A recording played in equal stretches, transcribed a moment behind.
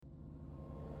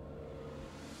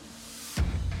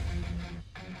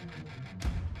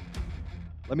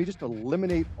Let me just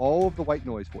eliminate all of the white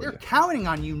noise for They're you. counting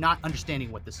on you not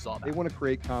understanding what this is all about. They want to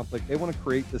create conflict. They want to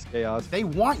create this chaos. They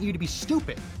want you to be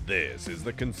stupid. This is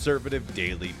the Conservative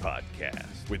Daily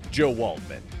Podcast with Joe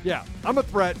Waldman Yeah, I'm a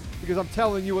threat because I'm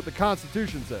telling you what the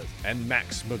Constitution says. and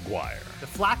Max McGuire. The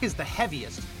flak is the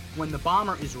heaviest when the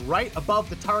bomber is right above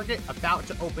the target about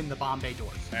to open the bomb bay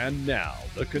doors. And now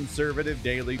the Conservative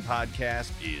Daily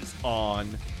Podcast is on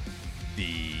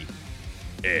the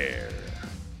air.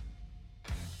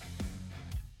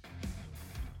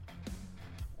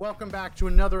 Welcome back to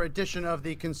another edition of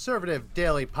the Conservative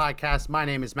Daily Podcast. My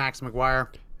name is Max McGuire.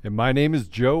 And my name is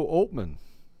Joe Altman.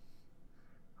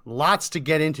 Lots to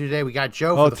get into today. We got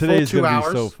Joe for the full 2 hours. Today's going to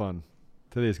be so fun.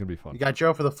 Today's going to be fun. We got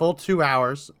Joe for the full 2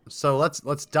 hours. So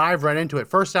let's dive right into it.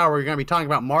 First hour, we're going to be talking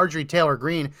about Marjorie Taylor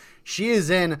Greene. She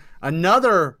is in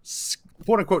another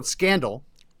quote-unquote scandal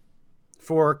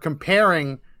for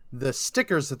comparing the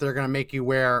stickers that they're going to make you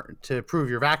wear to prove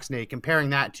you're vaccinated, comparing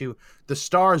that to the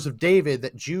Stars of David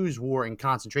that Jews wore in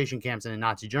concentration camps and in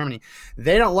Nazi Germany.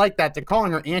 They don't like that. They're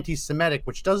calling her anti-Semitic,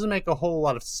 which doesn't make a whole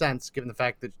lot of sense given the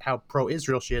fact that how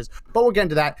pro-Israel she is. But we'll get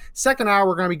into that. Second hour,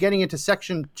 we're going to be getting into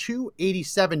Section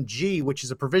 287G, which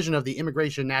is a provision of the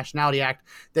Immigration and Nationality Act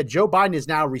that Joe Biden is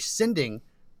now rescinding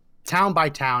town by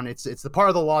town. It's the part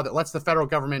of the law that lets the federal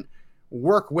government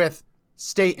work with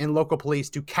state and local police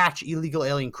to catch illegal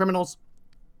alien criminals.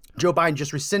 Joe Biden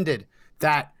just rescinded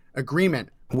that agreement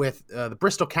with the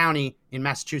Bristol County in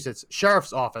Massachusetts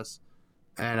Sheriff's Office.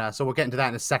 And so we'll get into that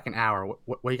in the second hour.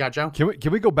 What you got, Joe?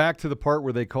 Can we go back to the part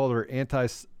where they called her an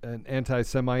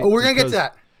anti-Semite? Oh, we're going to get to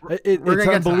that. It's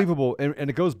unbelievable. And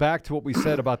it goes back to what we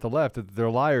said about the left, that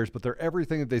they're liars, but they're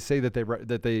everything that they say that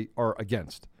they are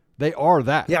against. They are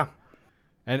that. Yeah.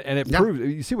 And it proves,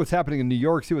 you see what's happening in New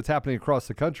York, see what's happening across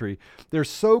the country. They're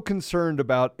so concerned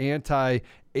about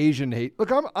anti-Asian hate.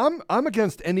 Look, I'm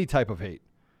against any type of hate.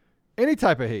 Any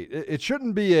type of hate. It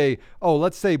shouldn't be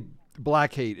let's say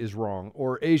black hate is wrong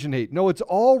or Asian hate. No, it's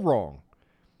all wrong.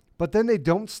 But then they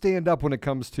don't stand up when it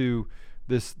comes to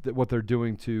what they're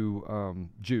doing to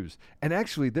Jews. And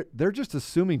actually, they're just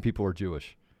assuming people are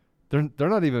Jewish. They're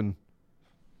not even.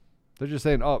 They're just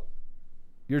saying, "Oh,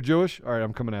 you're Jewish? All right,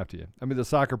 I'm coming after you." I mean, the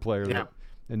soccer player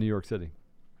in New York City.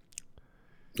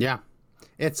 Yeah.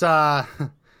 It's, any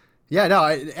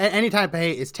type of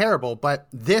hate is terrible, but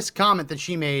this comment that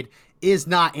she made is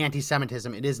not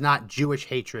anti-Semitism. It is not Jewish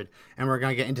hatred, and we're going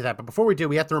to get into that. But before we do,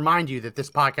 we have to remind you that this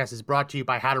podcast is brought to you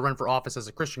by How to Run for Office as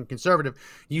a Christian Conservative.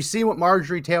 You see what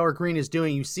Marjorie Taylor Greene is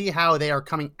doing. You see how they are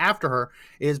coming after her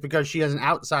is because she is an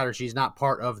outsider. She's not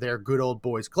part of their good old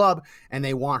boys club, and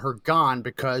they want her gone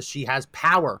because she has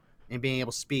power in being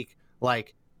able to speak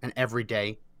like an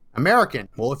everyday American.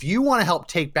 Well, if you want to help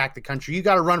take back the country, you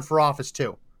got to run for office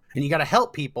too. And you got to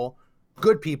help people,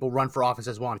 good people, run for office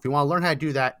as well. And if you want to learn how to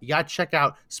do that, you got to check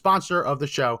out sponsor of the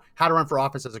show, How to Run for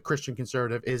Office as a Christian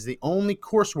Conservative. It is the only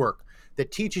coursework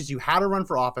that teaches you how to run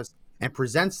for office and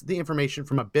presents the information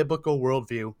from a biblical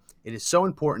worldview. It is so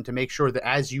important to make sure that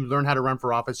as you learn how to run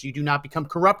for office, you do not become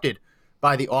corrupted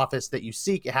by the office that you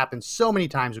seek. It happens so many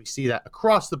times. We see that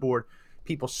across the board.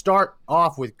 People start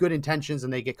off with good intentions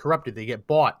and they get corrupted. They get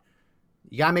bought.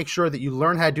 You got to make sure that you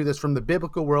learn how to do this from the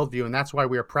biblical worldview, and that's why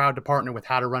we are proud to partner with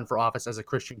How to Run for Office as a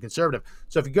Christian Conservative.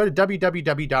 So if you go to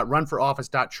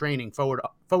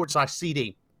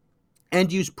www.runforoffice.training/CD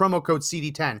and use promo code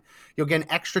CD10, you'll get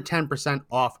an extra 10%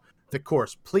 off the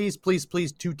course. Please, please,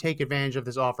 please do take advantage of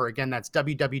this offer. Again, that's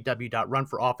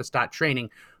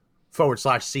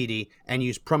www.runforoffice.training/CD and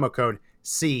use promo code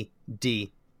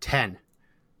CD10.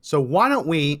 So why don't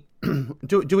we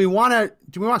do we want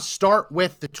to start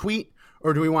with the tweet?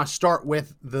 Or do we want to start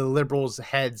with the liberals'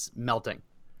 heads melting?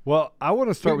 Well, I want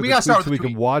to start with the tweet so we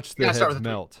can watch the heads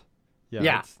melt.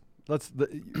 Yeah. This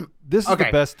is the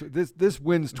best. This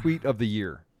wins tweet of the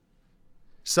year.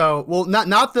 So, well,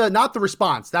 not the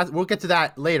response. We'll get to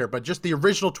that later. But just the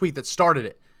original tweet that started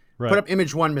it. Right. Put up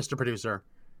image 1, Mr. Producer.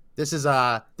 This is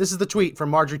the tweet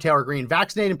from Marjorie Taylor Greene.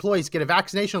 Vaccinated employees get a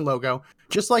vaccination logo,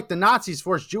 just like the Nazis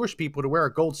forced Jewish people to wear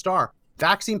a gold star.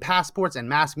 Vaccine passports and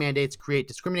mask mandates create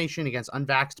discrimination against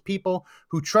unvaxxed people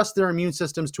who trust their immune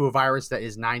systems to a virus that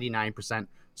is 99%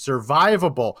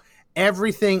 survivable.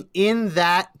 Everything in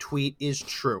that tweet is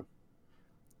true.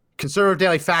 Conservative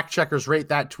Daily fact checkers rate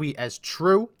that tweet as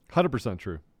true. 100%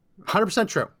 true. 100%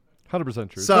 true. 100%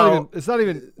 true. So it's not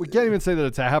even, we can't even say that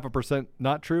it's a 0.5%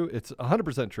 not true. It's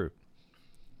 100% true.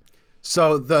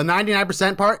 So the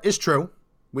 99% part is true.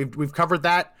 We've covered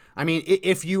that. I mean,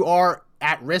 if you are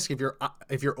at risk, if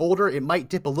you're older, it might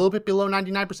dip a little bit below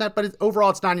 99%, but overall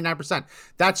it's 99%.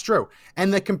 That's true.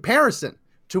 And the comparison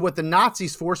to what the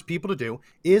Nazis forced people to do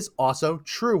is also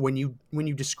true. When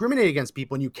you discriminate against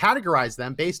people and you categorize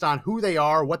them based on who they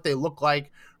are, what they look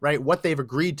like, right, what they've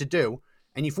agreed to do,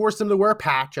 and you force them to wear a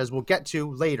patch, as we'll get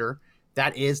to later,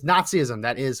 that is Nazism.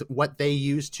 That is what they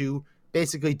use to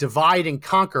basically divide and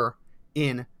conquer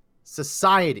in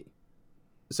society.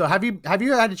 So have you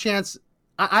had a chance?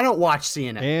 I don't watch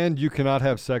CNN. And you cannot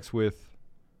have sex with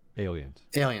aliens.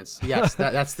 Aliens, yes.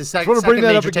 That's the I second want to bring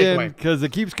that up major again takeaway. because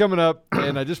it keeps coming up,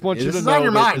 and I just want you This to is on know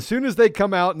your that mind. as soon as they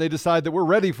come out and they decide that we're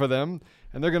ready for them,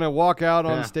 and they're going to walk out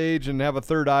on Yeah. stage and have a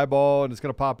third eyeball, and it's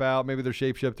going to pop out. Maybe they're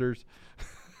shapeshifters.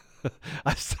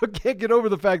 I still can't get over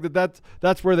the fact that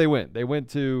that's where they went. They went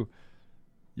to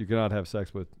you cannot have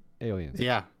sex with aliens.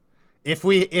 Yeah. If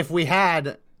we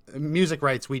had music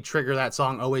rights, we'd trigger that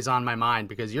song "Always on My Mind"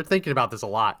 because you're thinking about this a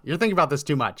lot. You're thinking about this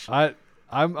too much.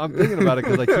 I'm thinking about it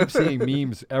because I keep seeing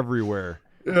memes everywhere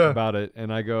about it,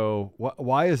 and I go,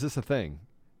 why is this a thing?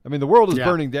 I mean, the world is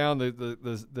burning down.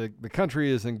 The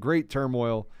country is in great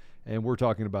turmoil, and we're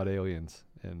talking about aliens.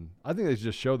 And I think they should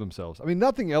just show themselves. I mean,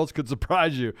 nothing else could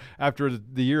surprise you after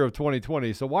the year of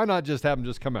 2020. So why not just have them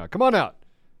just come out? Come on out.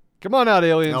 Come on out,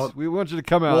 aliens. No. We want you to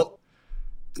come out.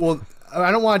 Well,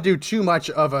 I don't want to do too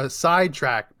much of a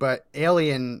sidetrack, but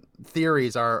alien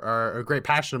theories are a great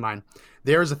passion of mine.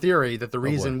 There's a theory that the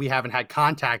reason we haven't had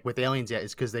contact with aliens yet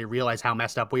is because they realize how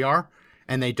messed up we are,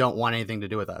 and they don't want anything to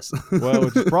do with us. Well,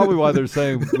 which is probably why they're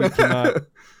saying we cannot.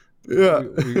 Yeah.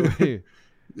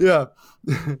 Yeah.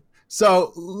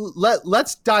 So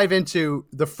let's dive into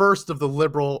the first of the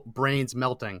liberal brains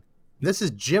melting. This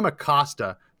is Jim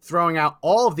Acosta throwing out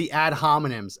all of the ad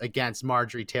hominems against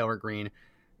Marjorie Taylor Greene,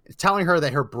 telling her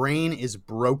that her brain is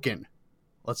broken.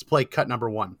 Let's play cut number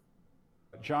 1.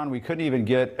 John, we couldn't even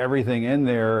get everything in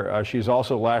there. She's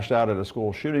also lashed out at a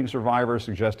school shooting survivor,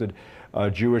 suggested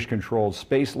Jewish-controlled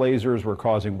space lasers were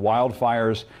causing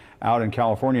wildfires out in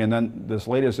California. And then this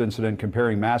latest incident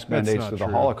comparing mask mandates to the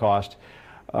Holocaust.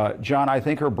 John, I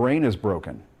think her brain is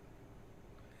broken.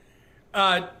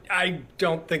 I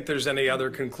don't think there's any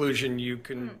other conclusion you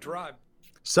can drive.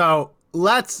 So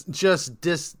let's just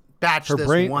dispatch Her this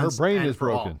brain once is and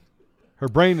for all. broken. Her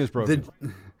brain is broken.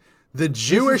 The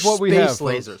Jewish what we space have,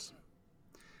 lasers.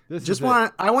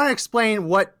 Folks. I want to explain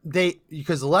what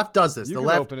because the left does this. You The can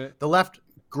left open it. the left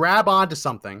grab onto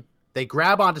something. They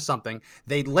grab onto something,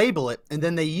 they label it, and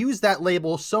then they use that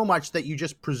label so much that you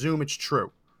just presume it's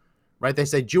true. Right? They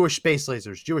say Jewish space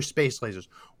lasers, Jewish space lasers.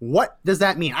 What does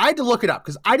that mean? I had to look it up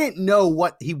because I didn't know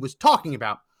what he was talking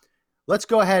about. Let's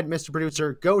go ahead, Mr.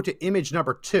 Producer, go to image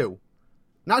number 2.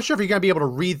 Not sure if you're going to be able to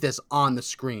read this on the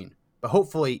screen, but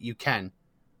hopefully you can.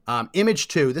 Image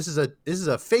 2, this is a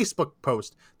Facebook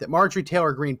post that Marjorie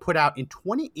Taylor Greene put out in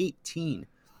 2018.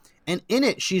 And in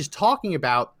it, she's talking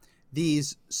about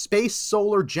these space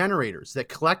solar generators that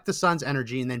collect the sun's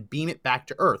energy and then beam it back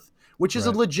to Earth, which is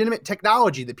a legitimate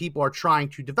technology that people are trying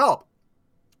to develop.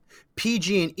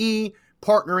 PG&E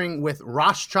partnering with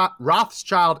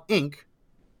Rothschild Inc.,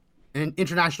 an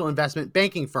international investment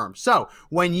banking firm. So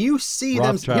when you see hear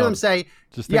them say,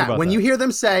 you hear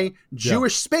them say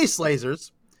Jewish space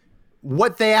lasers,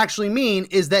 what they actually mean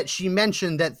is that she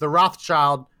mentioned that the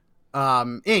Rothschild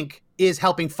Inc. is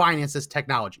helping finance this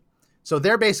technology. So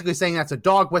they're basically saying that's a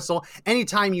dog whistle.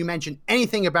 Anytime you mention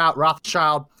anything about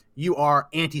Rothschild, you are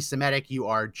anti-Semitic, you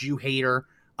are a Jew hater,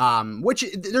 which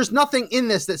there's nothing in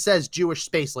this that says Jewish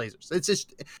space lasers. It's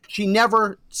just, she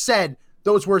never said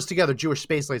those words together, Jewish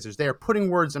space lasers. They are putting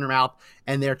words in her mouth,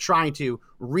 and they're trying to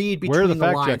read between the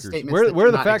lines statements. Where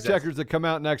are the fact checkers that come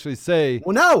out and actually say?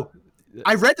 Well, no.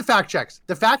 I read the fact checks.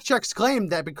 The fact checks claim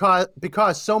that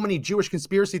because so many Jewish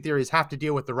conspiracy theories have to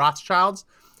deal with the Rothschilds,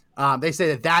 they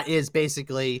say that is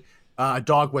basically a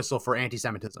dog whistle for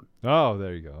anti-Semitism. Oh,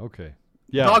 there you go. Okay.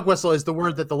 Yeah. Dog whistle is the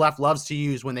word that the left loves to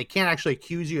use when they can't actually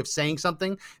accuse you of saying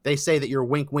something. They say that you're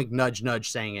wink, wink, nudge,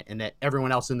 nudge saying it, and that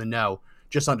everyone else in the know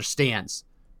just understands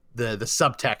the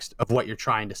subtext of what you're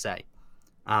trying to say.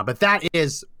 But that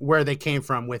is where they came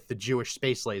from with the Jewish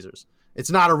space lasers. It's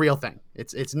not a real thing.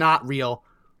 It's not real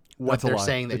what they're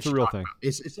saying. That it's a real thing.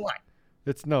 It's a lie.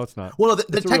 It's not. Well,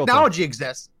 the technology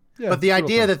exists, but the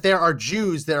idea thing. that there are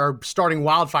Jews that are starting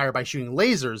wildfire by shooting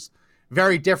lasers,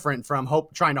 very different from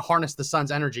trying to harness the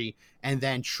sun's energy and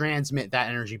then transmit that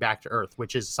energy back to Earth,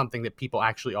 which is something that people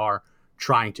actually are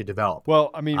trying to develop. Well,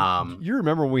 I mean, you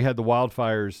remember when we had the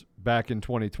wildfires back in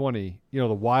 2020, the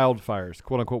wildfires,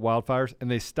 quote unquote wildfires, and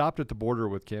they stopped at the border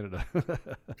with Canada.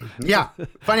 Yeah.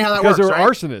 Funny how that because works, they were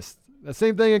arsonists. The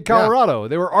same thing in Colorado. Yeah.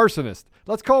 They were arsonists.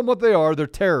 Let's call them what they are. They're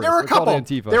terrorists. There were a couple.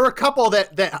 Antifa. There were a couple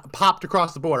that popped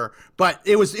across the border, but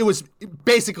it was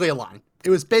basically a line. It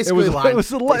was basically a line. It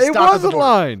was a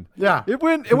line. Yeah. It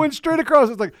went straight across.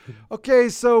 It's like, okay,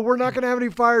 so we're not going to have any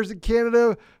fires in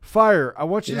Canada. Fire. I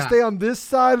want you to stay on this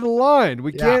side of the line.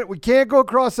 We can't go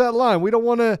across that line. We don't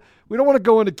want to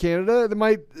go into Canada. They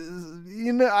might,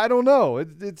 I don't know.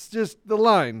 It's just the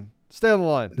line. Stay on the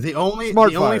line. The only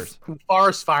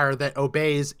forest fire that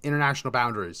obeys international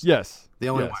boundaries. Yes. The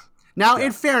only one. Now,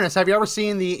 in fairness, have you ever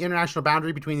seen the international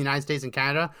boundary between the United States and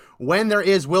Canada? When there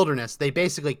is wilderness, they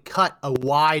basically cut a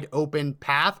wide open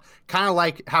path, kind of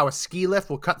like how a ski lift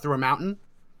will cut through a mountain,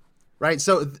 right?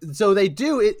 So they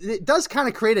do. It does kind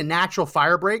of create a natural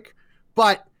fire break,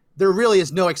 but there really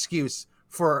is no excuse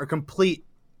for a complete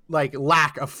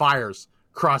lack of fires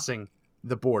crossing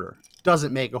the border.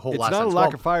 Doesn't make a whole lot of sense. It's not a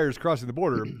lack of fires crossing the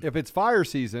border. If it's fire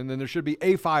season, then there should be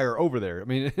a fire over there. I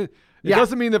mean, it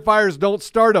doesn't mean that fires don't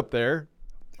start up there.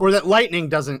 Or that lightning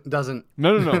doesn't.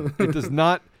 No. It does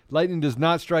not. Lightning does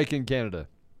not strike in Canada.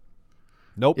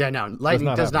 Nope. Yeah, no.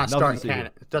 Lightning does not start in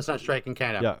Canada. It does not strike in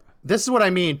Canada. Yeah. This is what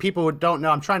I mean. People who don't know.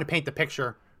 I'm trying to paint the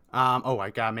picture.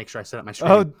 I gotta make sure I set up my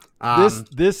screen.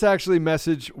 This actually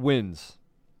message wins.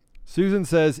 Susan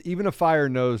says, even a fire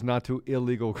knows not to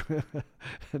illegally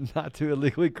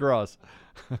cross.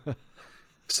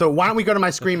 So why don't we go to my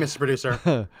screen, Mr. Producer?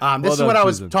 This is what I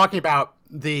was talking about,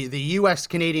 the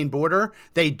U.S.-Canadian border.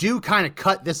 They do kind of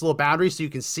cut this little boundary so you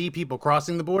can see people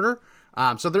crossing the border.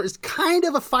 So there is kind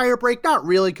of a fire break. Not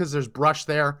really, because there's brush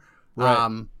there.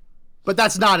 Right. But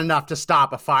that's not enough to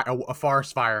stop a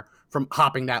forest fire from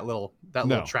hopping that little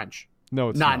trench. No,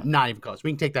 it's not even close.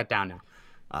 We can take that down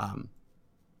now.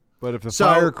 But if the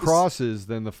fire crosses,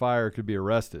 then the fire could be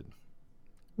arrested.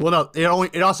 Well, no,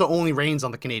 it also only rains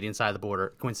on the Canadian side of the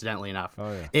border, coincidentally enough.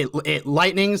 Oh, yeah. It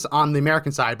lightnings on the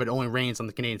American side, but it only rains on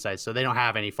the Canadian side, so they don't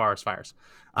have any forest fires.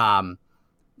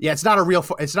 It's not a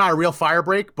real fire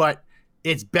break, but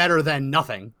it's better than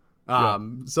nothing.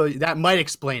 So that might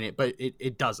explain it, but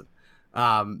it doesn't.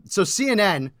 So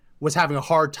CNN was having a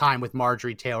hard time with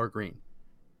Marjorie Taylor Greene.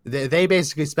 They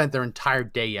basically spent their entire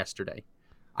day yesterday.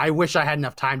 I wish I had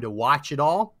enough time to watch it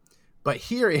all, but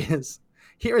here is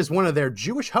one of their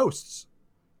Jewish hosts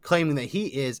claiming that he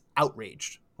is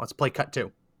outraged. Let's play cut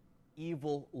 2.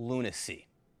 Evil lunacy.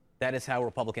 That is how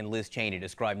Republican Liz Cheney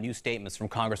described new statements from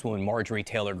Congresswoman Marjorie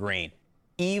Taylor Greene.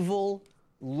 Evil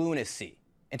lunacy.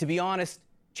 And to be honest,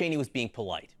 Cheney was being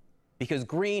polite. Because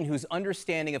Greene, whose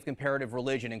understanding of comparative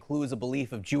religion includes a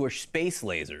belief of Jewish space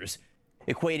lasers,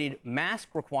 equated mask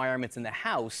requirements in the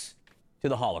House to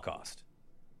the Holocaust.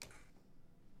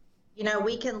 You know,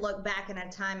 we can look back in a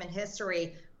time in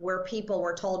history where people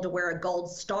were told to wear a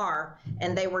gold star,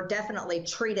 and they were definitely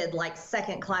treated like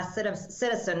second-class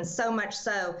citizens, so much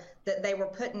so that they were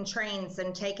put in trains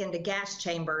and taken to gas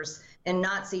chambers in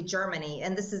Nazi Germany.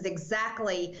 And this is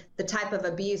exactly the type of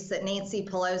abuse that Nancy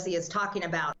Pelosi is talking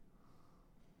about.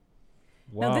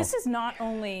 Wow. Now, this is not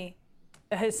only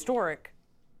a historic,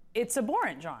 it's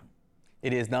abhorrent, John.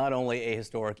 It is not only a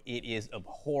historic, it is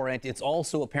abhorrent. It's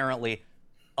also apparently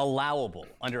allowable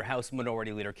under House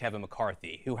Minority Leader Kevin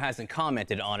McCarthy, who hasn't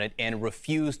commented on it and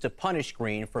refused to punish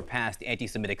Greene for past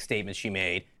anti-Semitic statements she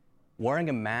made. Wearing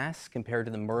a mask compared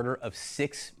to the murder of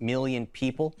 6 million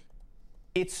people?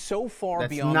 It's so far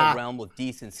beyond the realm of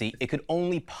decency, it could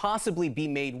only possibly be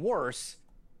made worse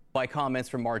by comments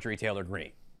from Marjorie Taylor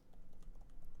Greene.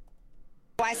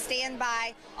 I stand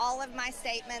by all of my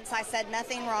statements. I said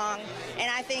nothing wrong.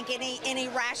 And I think any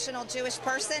rational Jewish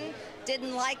person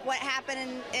didn't like what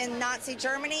happened in Nazi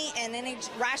Germany, and any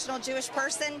rational Jewish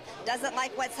person doesn't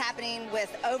like what's happening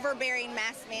with overbearing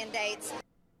mask mandates.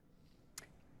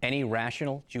 Any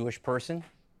rational Jewish person?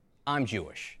 I'm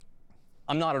Jewish.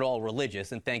 I'm not at all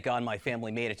religious, and thank God my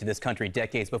family made it to this country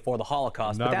decades before the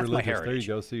Holocaust, but that's my heritage.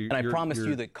 There you go. So and I promise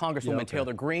you that Congresswoman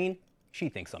Taylor Greene, she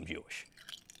thinks I'm Jewish.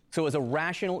 So as a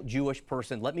rational Jewish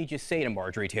person, let me just say to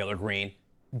Marjorie Taylor Greene,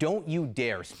 don't you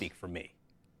dare speak for me.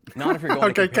 Not if you're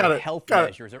going to compare health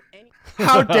measures or any...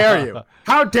 How dare you?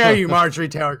 How dare you, Marjorie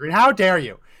Taylor Greene? How dare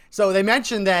you? So they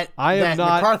mentioned that I am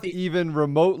not McCarthy... even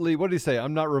remotely, what did he say?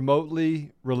 I'm not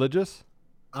remotely religious?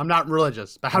 I'm not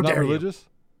religious, but how I'm dare not religious? You?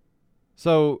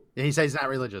 So... Yeah, he says he's not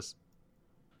religious.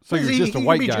 So you're just a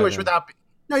white guy. You can be Jewish then. without...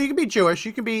 No, you can be Jewish.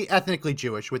 You can be ethnically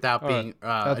Jewish without being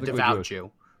a devout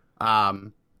Jew.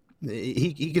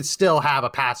 He could still have a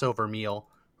Passover meal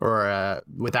or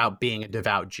without being a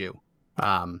devout Jew.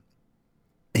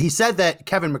 He said that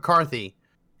Kevin McCarthy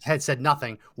had said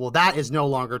nothing. Well, that is no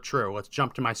longer true. Let's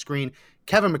jump to my screen.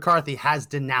 Kevin McCarthy has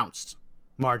denounced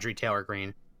Marjorie Taylor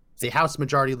Greene. The House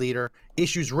Majority Leader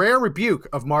issues rare rebuke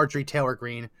of Marjorie Taylor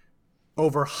Greene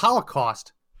over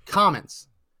Holocaust comments.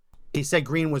 He said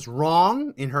Greene was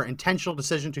wrong in her intentional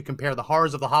decision to compare the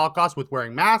horrors of the Holocaust with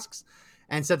wearing masks,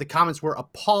 and said the comments were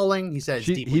appalling. He said it's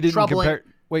deeply he didn't troubling. compare.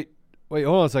 Wait,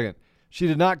 hold on a second. She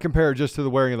did not compare it just to the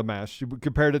wearing of the mask. She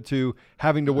compared it to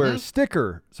having to wear a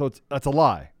sticker. So that's a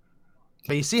lie.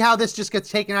 But you see how this just gets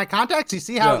taken out of context? You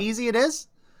see how easy it is?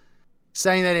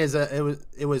 Saying that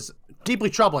it was deeply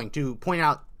troubling to point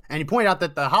out, and he pointed out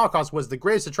that the Holocaust was the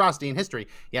greatest atrocity in history.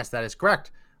 Yes, that is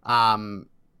correct.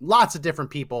 Lots of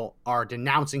different people are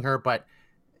denouncing her, but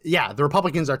yeah, the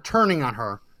Republicans are turning on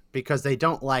her because they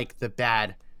don't like the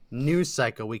bad news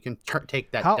cycle. We can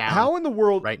take that down. How in the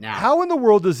world right now? How in the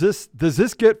world does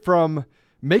this get from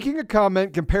making a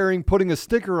comment, comparing, putting a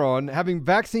sticker on, having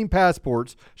vaccine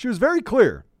passports? She was very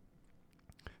clear.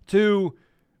 To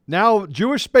now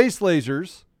Jewish space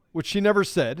lasers, which she never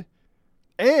said,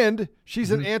 and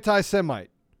she's an anti-Semite.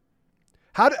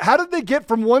 How did they get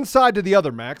from one side to the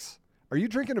other, Max? Are you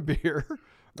drinking a beer?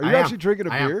 Are you actually drinking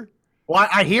a beer? Well,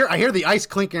 I hear the ice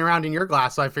clinking around in your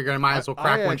glass, so I figured I might as well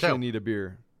crack one too. I actually need a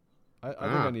beer. I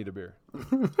think I need a beer.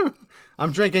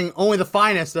 I'm drinking only the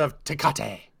finest of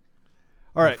Tecate.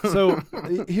 All right, so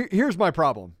here's my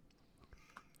problem.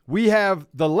 We have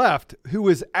the left who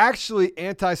is actually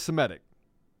anti-Semitic.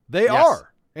 They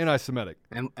are anti-Semitic.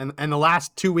 And the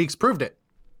last 2 weeks proved it.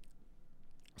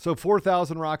 So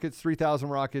 4,000 rockets, 3,000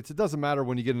 rockets. It doesn't matter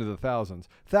when you get into the thousands.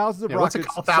 Thousands of rockets. What's a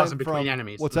couple thousand between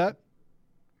enemies? What's that?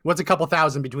 What's a couple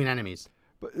thousand between enemies?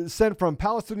 Sent from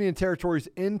Palestinian territories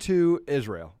into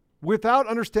Israel without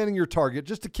understanding your target,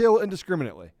 just to kill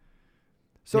indiscriminately.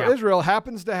 So Israel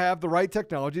happens to have the right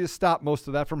technology to stop most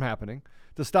of that from happening,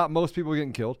 to stop most people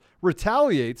getting killed,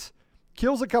 retaliates,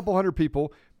 kills a couple hundred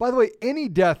people. By the way, any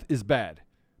death is bad,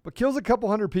 but kills a couple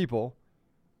hundred people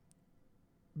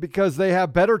because they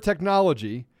have better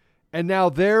technology, and now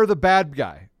they're the bad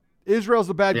guy. Israel's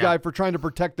the bad guy for trying to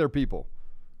protect their people.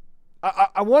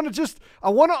 I want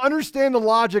to understand the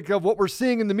logic of what we're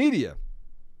seeing in the media.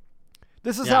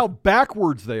 This is how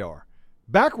backwards they are.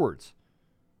 Backwards.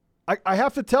 I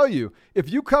have to tell you, if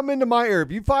you come into my area,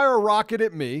 if you fire a rocket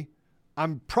at me,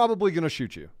 I'm probably going to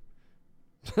shoot you.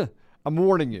 I'm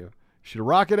warning you. Shoot a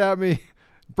rocket at me,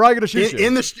 probably going to shoot you.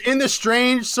 In the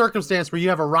strange circumstance where you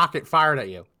have a rocket fired at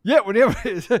you. Yeah, when you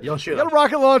have you'll shoot you got a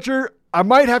rocket launcher, I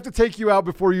might have to take you out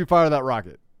before you fire that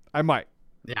rocket. I might.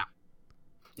 Yeah.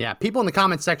 Yeah, people in the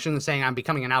comments section saying I'm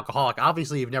becoming an alcoholic.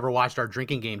 Obviously, you've never watched our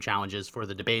drinking game challenges for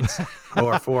the debates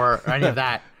or for any of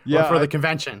that, or for the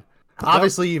convention.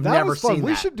 Obviously, you've never seen that.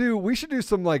 We should do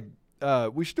some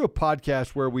we should do a podcast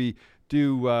where we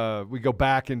go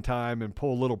back in time and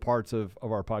pull little parts of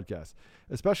our podcast,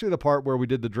 especially the part where we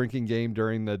did the drinking game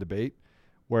during the debate,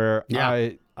 where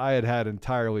I had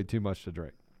entirely too much to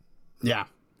drink. Yeah.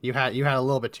 You had a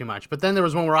little bit too much, but then there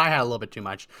was one where I had a little bit too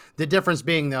much. The difference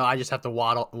being, though, I just have to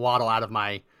waddle out of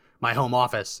my home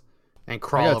office and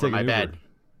crawl over my bed.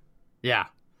 Yeah,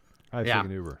 I have to take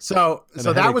an Uber. So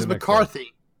that was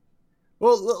McCarthy.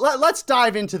 Well, let's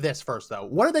dive into this first, though.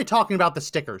 What are they talking about? The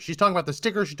stickers. She's talking about the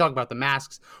stickers. She's talking about the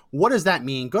masks. What does that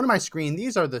mean? Go to my screen.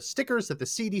 These are the stickers that the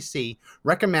CDC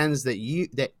recommends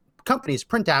that companies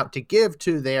print out to give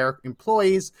to their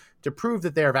employees to prove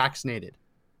that they're vaccinated.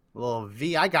 Little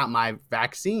V, I got my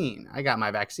vaccine.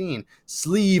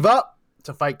 Sleeve up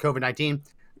to fight COVID-19.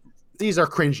 These are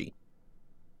cringy.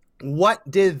 What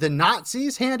did the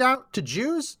Nazis hand out to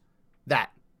Jews?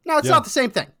 That. No, it's not the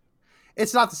same thing.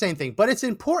 It's not the same thing, but it's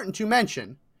important to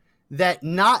mention that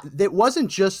it wasn't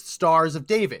just Stars of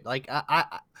David. Like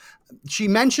she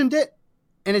mentioned it,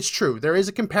 and it's true. There is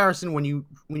a comparison when you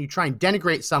try and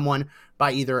denigrate someone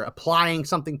by either applying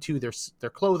something to their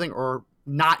clothing or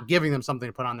not giving them something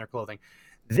to put on their clothing.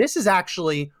 This is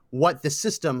actually what the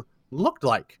system looked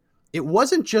like. It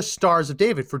wasn't just Stars of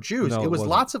David for Jews. No, it was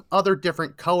lots of other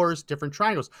different colors, different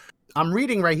triangles. I'm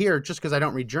reading right here, just because I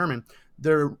don't read German.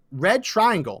 The red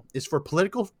triangle is for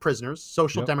political prisoners,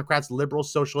 social democrats,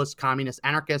 liberals, socialists, communists,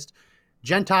 anarchists,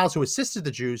 Gentiles who assisted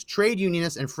the Jews, trade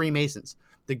unionists, and Freemasons.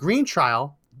 The green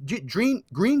triangle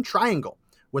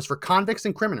was for convicts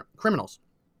and criminals.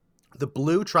 The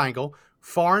blue triangle,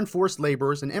 foreign forced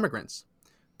laborers and immigrants.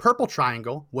 Purple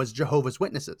triangle was Jehovah's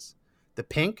Witnesses. The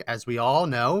pink, as we all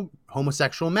know,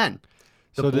 homosexual men.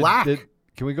 The black.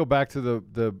 Can we go back to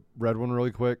the red one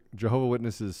really quick? Jehovah's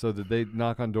Witnesses. So did they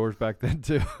knock on doors back then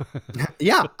too?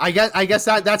 Yeah, I guess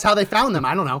that's how they found them.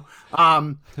 I don't know.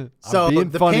 So I'm being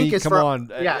the funny. pink is Come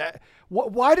on. Yeah.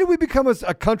 Why did we become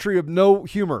a country of no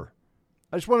humor?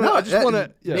 I just want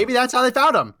to. Yeah. Maybe that's how they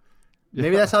found them.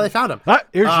 Maybe that's how they found him.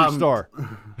 Here's your star.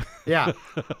 Yeah.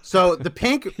 So the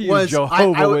pink was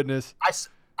Jehovah's Witness.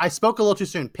 I spoke a little too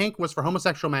soon. Pink was for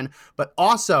homosexual men, but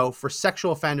also for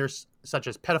sexual offenders such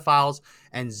as pedophiles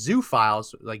and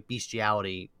zoophiles, like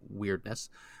bestiality weirdness.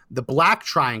 The black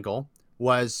triangle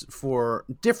was for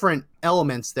different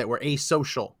elements that were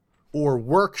asocial or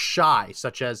work shy,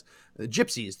 such as the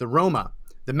gypsies, the Roma,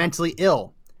 the mentally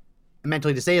ill,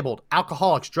 mentally disabled,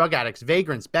 alcoholics, drug addicts,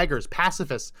 vagrants, beggars,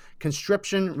 pacifists,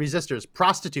 conscription resistors,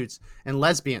 prostitutes, and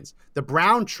lesbians. The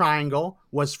brown triangle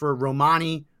was for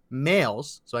Romani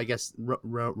males, so I guess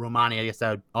Romani, I guess that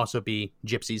would also be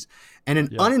gypsies. And an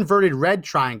uninverted red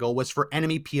triangle was for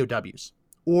enemy POWs,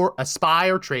 or a spy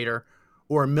or traitor,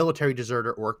 or a military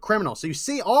deserter, or a criminal. So you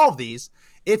see all of these.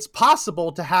 It's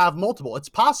possible to have multiple. It's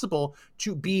possible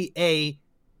to be a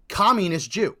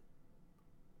communist Jew.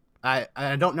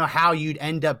 I don't know how you'd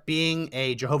end up being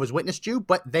a Jehovah's Witness Jew,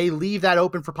 but they leave that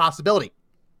open for possibility.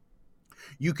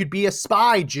 You could be a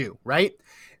spy Jew, right?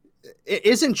 It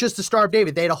isn't just the Star of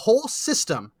David. They had a whole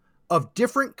system of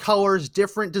different colors,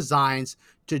 different designs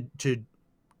to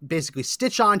basically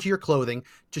stitch onto your clothing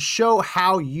to show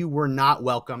how you were not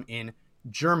welcome in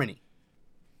Germany.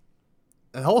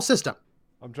 The whole system.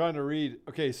 I'm trying to read.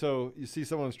 Okay, so you see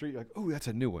someone on the street, you're like, oh, that's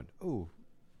a new one. Oh.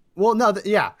 Well, no,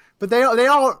 but they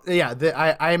all,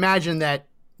 I imagine that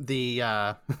the,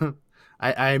 I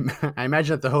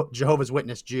imagine that the Jehovah's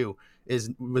Witness Jew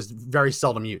was very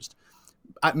seldom used.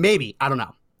 Maybe, I don't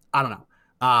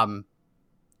know.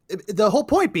 The whole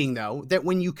point being, though, that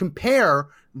when you compare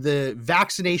the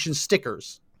vaccination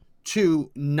stickers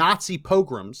to Nazi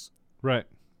pogroms, right,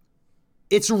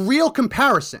 it's a real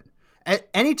comparison. At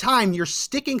any time you're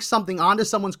sticking something onto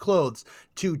someone's clothes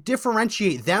to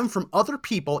differentiate them from other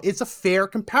people, it's a fair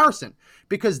comparison,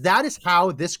 because that is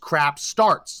how this crap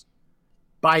starts,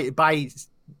 by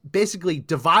basically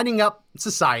dividing up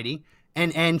society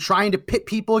and trying to pit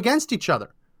people against each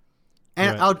other.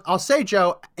 And right. I'll say,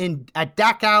 Joe, at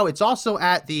Dachau, it's also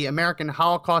at the American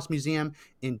Holocaust Museum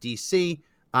in D.C.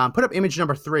 Put up image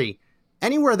number 3.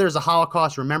 Anywhere there's a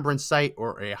Holocaust remembrance site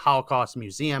or a Holocaust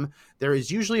museum, there is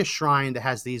usually a shrine that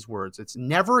has these words. It's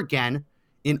never again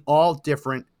in all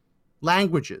different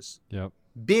languages. Yep.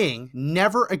 Being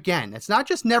never again. It's not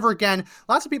just never again.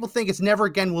 Lots of people think it's never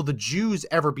again will the Jews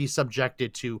ever be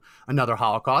subjected to another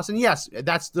Holocaust. And yes,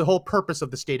 that's the whole purpose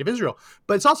of the state of Israel.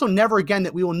 But it's also never again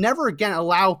that we will never again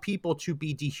allow people to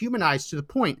be dehumanized to the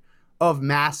point of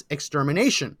mass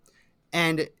extermination.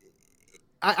 And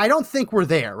I don't think we're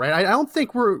there, right? I don't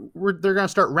think they're going to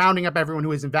start rounding up everyone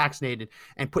who isn't vaccinated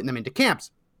and putting them into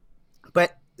camps.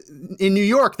 But in New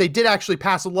York, they did actually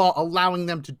pass a law allowing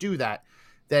them to do that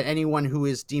anyone who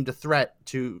is deemed a threat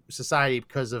to society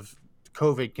because of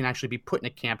COVID can actually be put in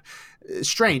a camp.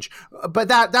 Strange. But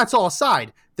that's all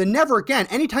aside. The never again,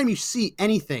 anytime you see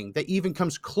anything that even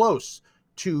comes close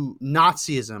to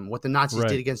Nazism, what the Nazis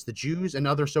did against the Jews and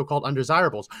other so-called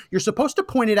undesirables, you're supposed to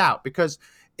point it out, because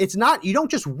it's not, you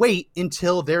don't just wait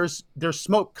until there's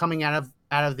smoke coming out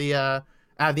of the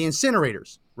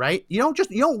incinerators, right? You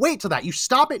don't wait till that. You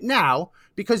stop it now,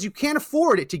 because you can't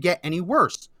afford it to get any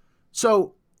worse.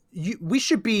 So we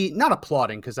should be not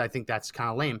applauding, because I think that's kind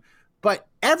of lame, but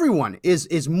everyone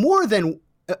is more than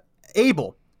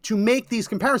able to make these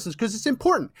comparisons, because it's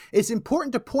important. It's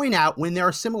important to point out when there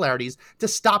are similarities to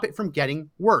stop it from getting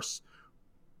worse.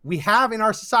 We have in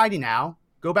our society now,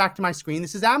 go back to my screen,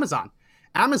 this is Amazon.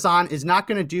 Amazon is not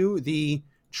going to do the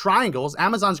triangles.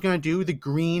 Amazon's going to do the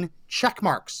green check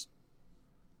marks,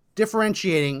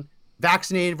 differentiating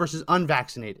vaccinated versus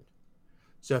unvaccinated.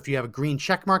 So if you have a green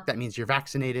check mark, that means you're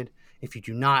vaccinated. If you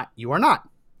do not, you are not.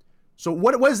 So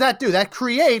what does that do? That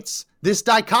creates this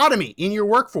dichotomy in your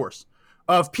workforce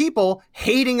of people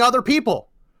hating other people.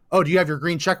 Oh, do you have your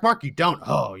green check mark? You don't.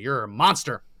 Oh, you're a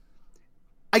monster.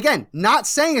 Again, not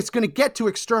saying it's going to get to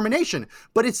extermination,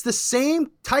 but it's the same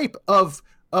type of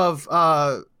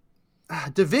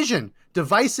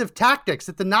divisive tactics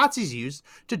that the Nazis used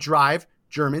to drive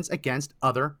Germans against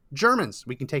other Germans.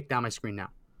 We can take down my screen now.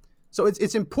 So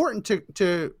it's important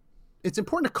to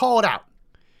call it out.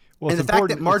 Well, and the fact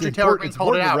that Marjorie Taylor Greene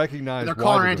called it out, and they're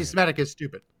calling her anti-Semitic is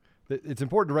stupid. It's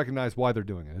important to recognize why they're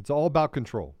doing it. It's all about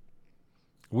control.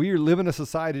 We live in a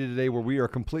society today where we are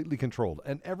completely controlled.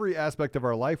 And every aspect of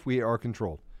our life, we are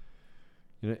controlled.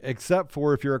 Except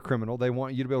for if you're a criminal, they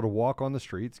want you to be able to walk on the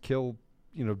streets, kill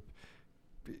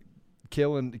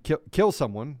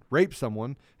someone, rape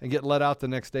someone, and get let out the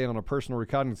next day on a personal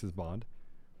recognizance bond.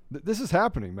 This is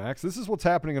happening, Max. This is what's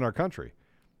happening in our country.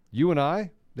 You and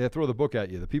I, they throw the book at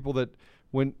you. The people that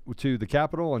went to the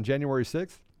Capitol on January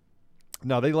 6th,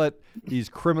 now they let these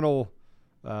criminal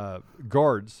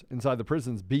guards inside the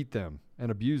prisons beat them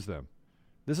and abuse them.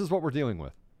 This is what we're dealing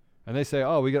with. And they say,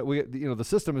 oh, we got, the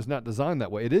system is not designed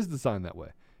that way. It is designed that way.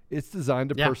 It's designed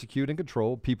to persecute and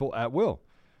control people at will.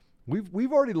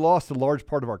 We've already lost a large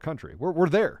part of our country. We're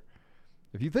there.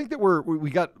 If you think that we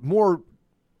got more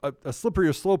a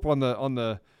slipperier slope on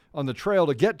the trail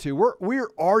to get to, we're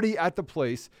already at the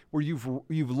place where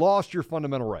you've lost your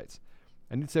fundamental rights.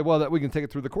 And you'd say, well, that we can take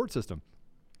it through the court system.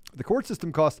 The court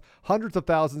system costs hundreds of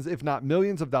thousands, if not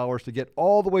millions of dollars to get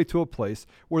all the way to a place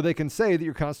where they can say that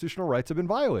your constitutional rights have been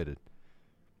violated.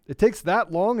 It takes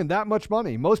that long and that much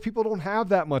money. Most people don't have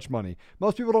that much money.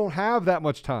 Most people don't have that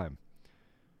much time.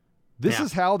 This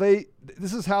is how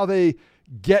they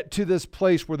get to this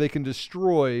place where they can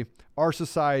destroy our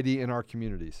society and our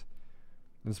communities.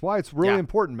 That's why it's really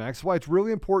important, Max. That's why it's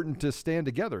really important to stand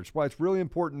together. It's why it's really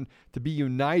important to be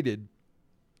united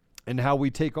in how we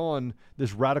take on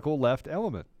this radical left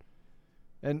element.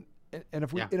 And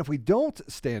if we don't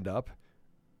stand up,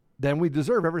 then we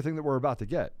deserve everything that we're about to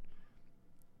get.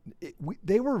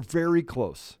 They were very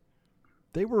close.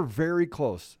 They were very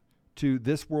close to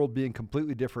this world being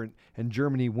completely different and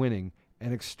Germany winning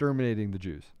and exterminating the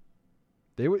Jews.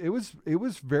 It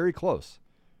was very close.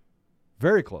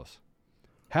 Very close.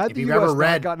 Had the U.S.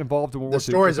 not gotten involved in World War II, the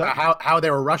stories about how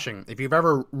they were rushing, if you've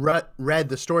ever read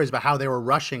the stories about how they were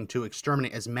rushing to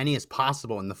exterminate as many as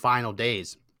possible in the final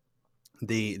days,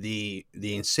 the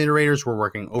incinerators were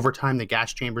working overtime. The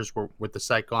gas chambers were with the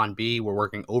Cyclone B were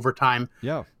working overtime.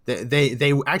 Yeah,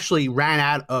 they actually ran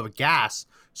out of gas,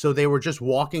 so they were just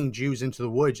walking Jews into the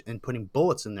woods and putting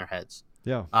bullets in their heads.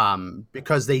 Yeah.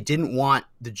 Because they didn't want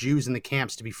the Jews in the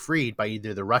camps to be freed by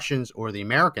either the Russians or the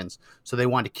Americans. So they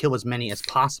wanted to kill as many as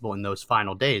possible in those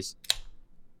final days.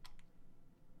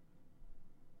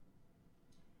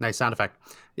 Nice sound effect.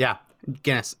 Yeah.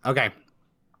 Guinness. Okay.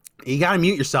 You got to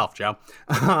mute yourself, Joe.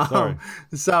 Sorry.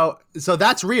 So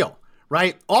that's real,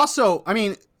 right? Also, I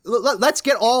mean, let's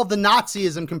get all the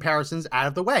Nazism comparisons out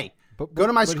of the way. Go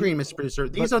to my screen, Mr. Producer.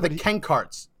 These are the Ken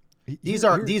cards. These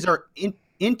are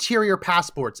interior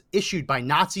passports issued by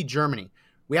Nazi Germany.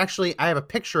 I have a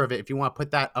picture of it if you want to put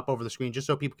that up over the screen just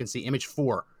so people can see image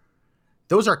 4.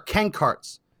 Those are Ken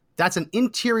cards. That's an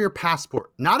interior passport,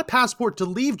 not a passport to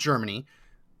leave Germany.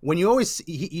 When you always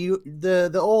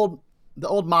the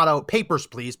old motto, papers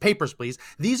please, papers please.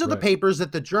 These are the papers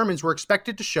that the Germans were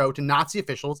expected to show to Nazi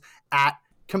officials at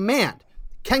command.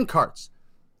 Ken cards.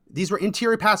 These were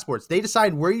interior passports. They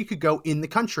decide where you could go in the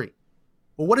country.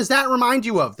 Well, what does that remind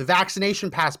you of? The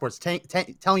vaccination passports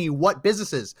telling you what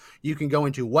businesses you can go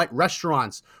into, what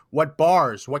restaurants, what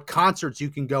bars, what concerts you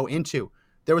can go into.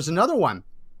 There was another one.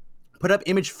 Put up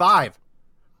image 5.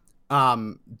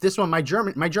 This one, my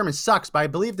German sucks, but I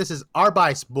believe this is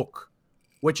Arbeitsbuch,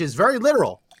 which is very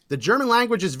literal. The German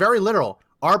language is very literal.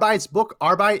 Arbeitsbuch,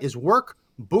 Arbeit is work,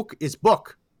 Buch is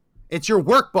book. It's your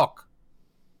workbook.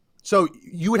 So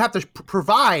you would have to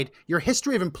provide your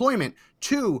history of employment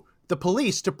to the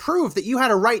police to prove that you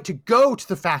had a right to go to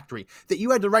the factory, that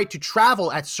you had the right to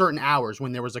travel at certain hours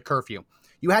when there was a curfew.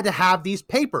 You had to have these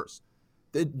papers.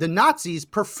 The Nazis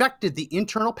perfected the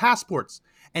internal passports.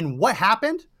 And what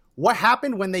happened? What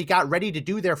happened when they got ready to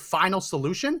do their final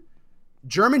solution?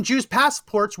 German Jews'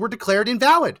 passports were declared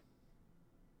invalid.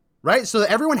 Right? So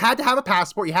everyone had to have a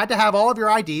passport. You had to have all of your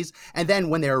IDs. And then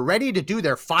when they were ready to do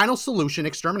their final solution,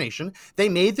 extermination, they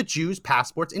made the Jews'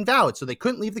 passports invalid. So they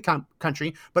couldn't leave the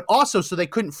country, but also so they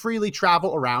couldn't freely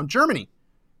travel around Germany.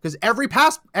 Because every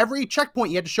checkpoint,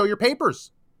 you had to show your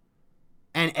papers.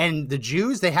 And the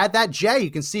Jews, they had that J. You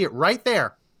can see it right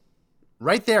there,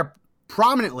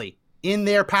 prominently in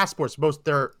their passports, both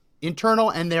their internal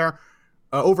and their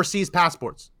overseas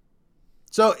passports.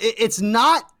 So it's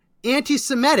not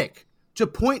anti-Semitic to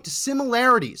point to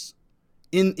similarities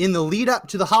in the lead up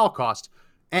to the Holocaust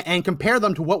and compare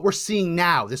them to what we're seeing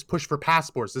now, this push for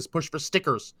passports, this push for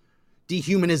stickers,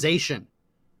 dehumanization,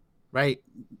 right?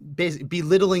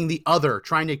 Belittling the other,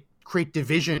 trying to create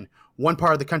division, one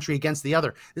part of the country against the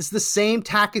other. This is the same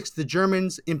tactics the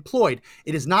Germans employed.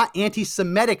 It is not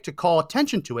anti-Semitic to call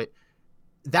attention to it.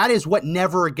 That is what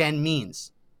never again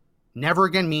means. Never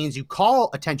again means you call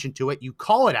attention to it, you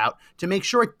call it out to make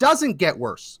sure it doesn't get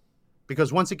worse.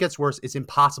 Because once it gets worse, it's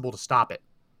impossible to stop it.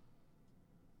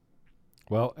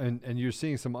 Well, and you're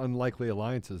seeing some unlikely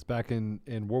alliances back in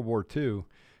World War II.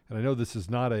 And I know this is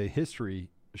not a history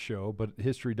show, but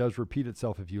history does repeat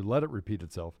itself if you let it repeat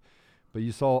itself. But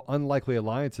you saw unlikely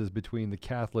alliances between the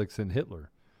Catholics and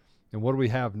Hitler. And what do we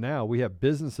have now? We have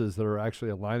businesses that are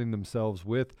actually aligning themselves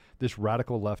with this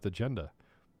radical left agenda.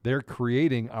 They're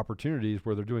creating opportunities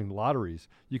where they're doing lotteries.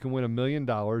 You can win $1 million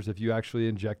if you actually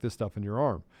inject this stuff in your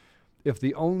arm. If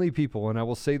the only people, and I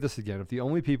will say this again, if the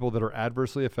only people that are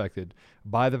adversely affected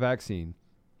by the vaccine,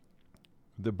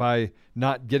 by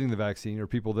not getting the vaccine, are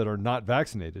people that are not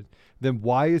vaccinated, then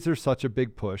why is there such a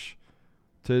big push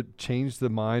to change the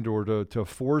mind or to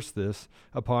force this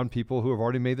upon people who have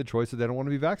already made the choice that they don't want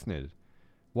to be vaccinated.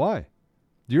 Why?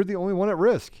 You're the only one at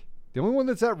risk. The only one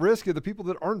that's at risk are the people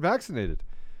that aren't vaccinated.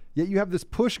 Yet you have this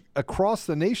push across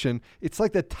the nation. It's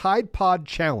like the Tide Pod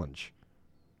Challenge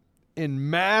in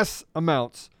mass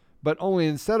amounts, but only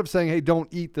instead of saying, hey, don't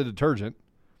eat the detergent,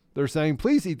 they're saying,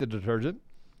 please eat the detergent.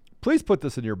 Please put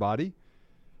this in your body.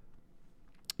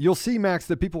 You'll see, Max,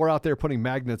 that people are out there putting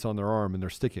magnets on their arm and they're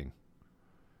sticking.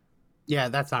 Yeah,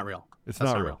 that's not real. It's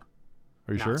not real.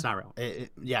 Are you sure? It's not real.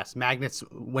 Yes, magnets,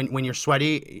 when you're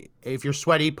sweaty, if you're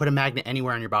sweaty, put a magnet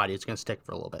anywhere on your body. It's going to stick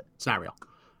for a little bit. It's not real.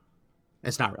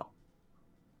 It's not real.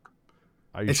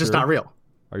 Are you it's sure? just not real.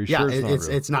 Are you sure it's not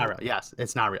real? It's not real. Yes,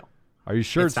 it's not real. Are you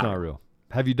sure it's not real?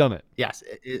 Have you done it? Yes,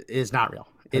 it is not real.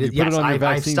 Have you put it on your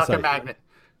vaccine I've stuck site? a magnet.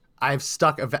 I've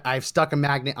stuck a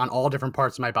magnet on all different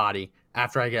parts of my body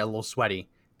after I get a little sweaty,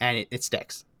 and it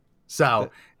sticks. So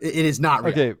it is not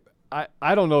real. Okay,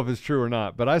 I don't know if it's true or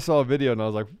not, but I saw a video and I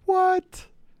was like, what?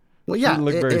 Well, yeah, Didn't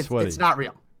look very sweaty. it's not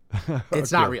real.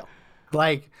 It's Okay. not real.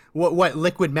 Like what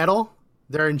liquid metal?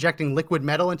 They're injecting liquid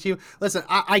metal into you. Listen,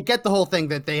 I get the whole thing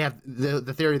that they have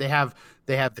the theory they have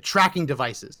the tracking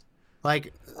devices.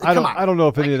 Like I don't know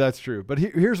if any of that's true, but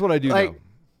here's what I do know.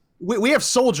 We have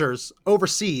soldiers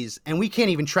overseas and we can't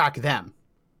even track them.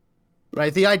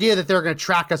 Right? The idea that they're going to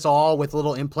track us all with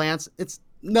little implants, it's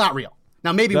not real.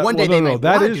 Now maybe one day they might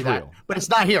that want to is do that, real. but it's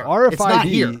not here. RFID, it's not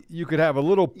here. you could have a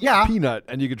little peanut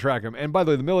and you could track them. And by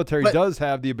the way, the military does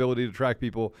have the ability to track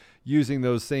people using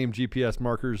those same GPS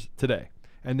markers today,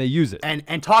 and they use it.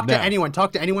 And talk to anyone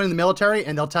in the military,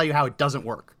 and they'll tell you how it doesn't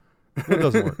work. What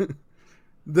doesn't work?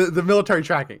 The military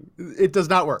tracking, it does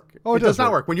not work. Oh, it does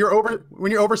not work. When you're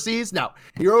overseas, no.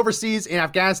 You're overseas in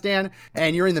Afghanistan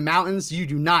and you're in the mountains, you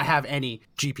do not have any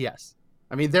GPS.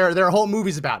 I mean, there are whole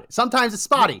movies about it. Sometimes it's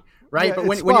spotty, right? Yeah, but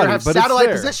when spotty, you have but it's satellite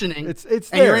there. positioning it's and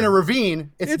there. you're in a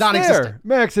ravine, it's non-existent. There.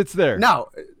 Max, it's there. No.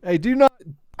 Hey, do not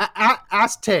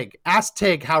ask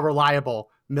Tig how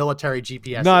reliable military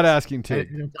GPS not is. asking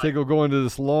Tig. Tig will go into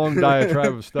this long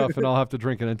diatribe of stuff, and I'll have to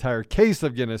drink an entire case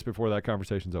of Guinness before that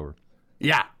conversation's over.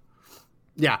 Yeah.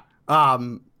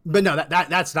 But no,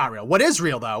 that's not real. What is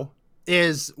real though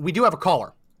is we do have a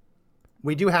caller.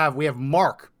 We have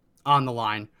Mark on the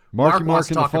line. Mark wants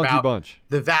to and the talk Funky about Bunch.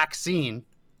 the vaccine.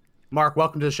 Mark,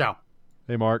 welcome to the show.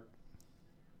 Hey, Mark.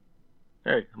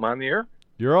 Hey, am I on the air?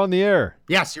 You're on the air.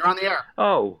 Yes, you're on the air.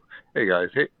 Oh, hey guys.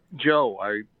 Hey, Joe,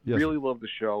 I Yes. really love the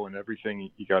show and everything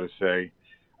you got to say.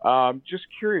 Just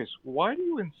curious, why do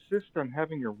you insist on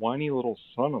having your whiny little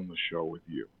son on the show with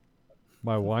you?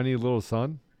 My whiny little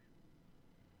son?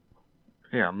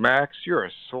 Yeah, Max, you're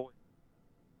a soy.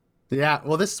 Yeah,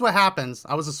 well, this is what happens.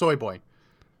 I was a soy boy.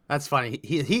 That's funny.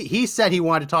 He said he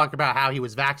wanted to talk about how he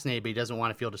was vaccinated, but he doesn't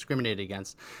want to feel discriminated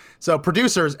against. So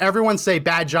producers, everyone say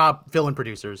bad job, fill-in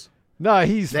producers. No,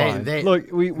 he's fine.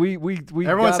 Look, we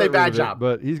everyone got say rid bad of it, job,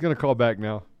 but he's going to call back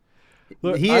now.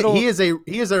 Look, he calls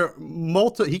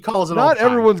it. Not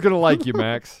everyone's going to like you,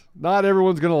 Max. Not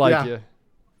everyone's going to like you.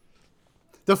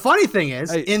 The funny thing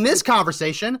is, in this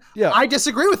conversation, I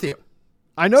disagree with you.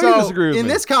 I know you disagree with me. In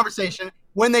this conversation,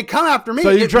 when they come after me, so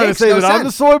you're trying to say that I'm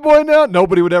the soy boy now?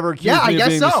 Nobody would ever accuse me of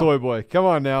being the soy boy. Come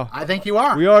on now. I think you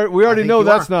are. We already know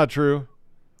that's not true.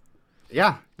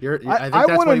 Yeah, I think I that's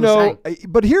want what to he was know, saying.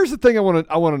 but here's the thing I want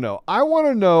to know. I want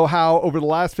to know how over the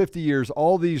last 50 years,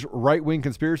 all these right-wing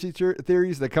conspiracy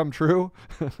theories that come true,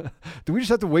 do we just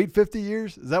have to wait 50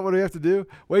 years? Is that what we have to do?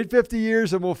 Wait 50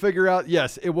 years and we'll figure out,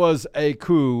 yes, it was a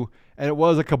coup and it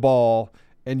was a cabal.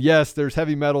 And yes, there's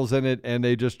heavy metals in it, and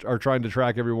they just are trying to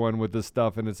track everyone with this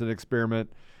stuff, and it's an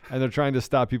experiment, and they're trying to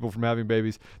stop people from having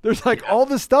babies. There's all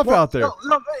this stuff out there.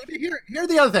 No, here's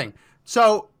the other thing.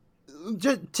 So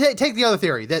just take the other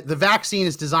theory, that the vaccine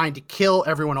is designed to kill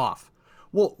everyone off.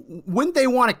 Well, wouldn't they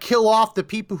want to kill off the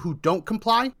people who don't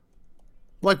comply?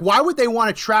 Like, why would they want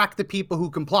to track the people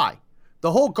who comply?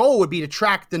 The whole goal would be to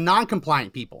track the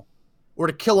non-compliant people or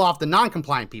to kill off the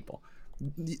non-compliant people.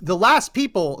 The last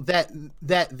people that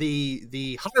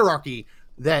the hierarchy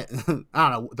that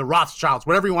I don't know, the Rothschilds,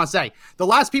 whatever you want to say, the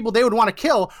last people they would want to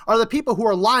kill are the people who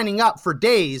are lining up for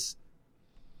days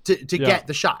to get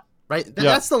the shot, right?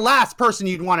 That's the last person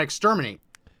you'd want to exterminate.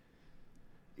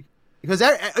 Because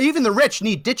even the rich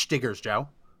need ditch diggers, Joe.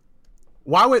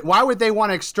 Why would they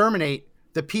want to exterminate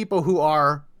the people who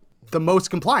are the most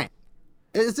compliant?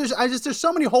 There's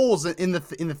so many holes in the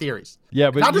theories.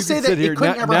 Yeah, but not you to say can that sit here it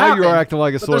couldn't now. ever Now happen, you're acting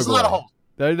like a soy boy. There's a lot of holes.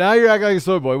 Now you're acting like a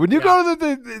soy boy. When you go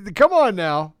to the come on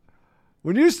now,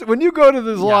 when you go to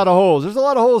there's a lot of holes. There's a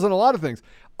lot of holes in a lot of things.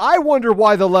 I wonder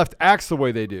why the left acts the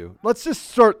way they do. Let's just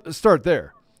start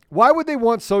there. Why would they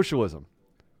want socialism?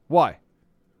 Why?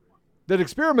 That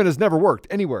experiment has never worked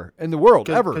anywhere in the world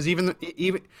ever. Because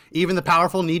even the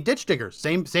powerful need ditch diggers.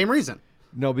 Same reason.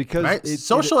 No, because right?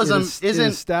 Socialism isn't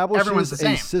establishes everyone's the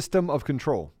same. a system of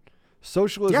control.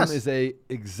 Socialism is a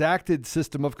exacted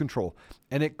system of control,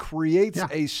 and it creates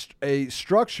a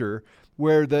structure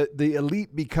where the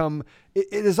elite become. It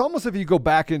is almost if you go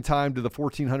back in time to the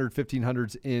 1400s,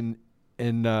 1500s in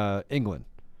England,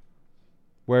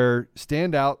 where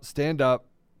stand out, stand up,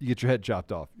 you get your head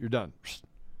chopped off, you're done.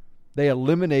 They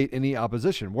eliminate any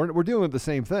opposition. We're dealing with the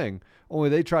same thing, only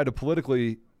they try to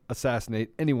politically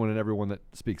assassinate anyone and everyone that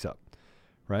speaks up,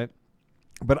 right?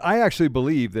 But I actually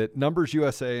believe that Numbers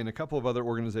USA and a couple of other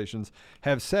organizations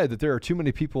have said that there are too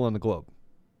many people on the globe.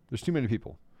 There's too many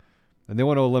people, and they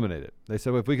want to eliminate it. They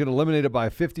said if we can eliminate it by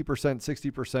 50%,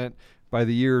 60% by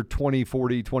the year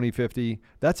 2040, 2050,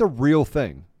 that's a real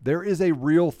thing. There is a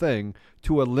real thing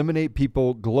to eliminate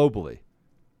people globally.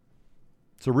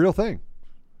 It's a real thing.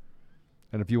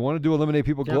 And if you want to eliminate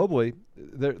people globally,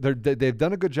 they've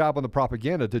done a good job on the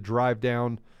propaganda to drive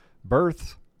down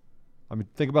births. I mean,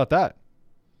 think about that.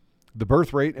 The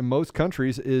birth rate in most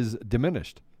countries is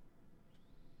diminished.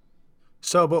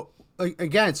 So, but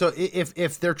again, so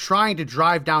if they're trying to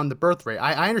drive down the birth rate,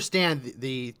 I understand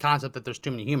the concept that there's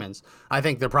too many humans. I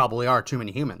think there probably are too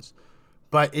many humans,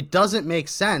 but it doesn't make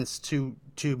sense to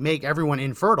make everyone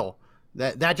infertile.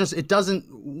 That just, it doesn't.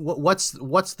 What's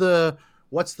the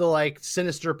like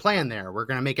sinister plan there? We're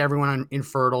going to make everyone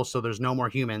infertile so there's no more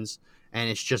humans, and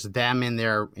it's just them in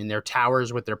their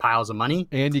towers with their piles of money.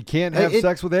 And you can't have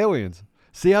sex with aliens.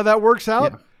 See how that works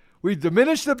out? Yeah. We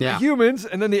diminish the humans,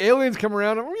 and then the aliens come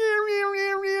around and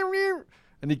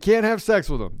you can't have sex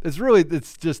with them.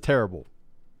 It's just terrible.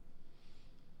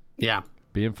 Yeah.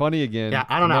 Being funny again. Yeah,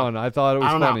 I don't know. I thought it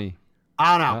was funny.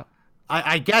 I don't know.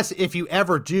 I guess if you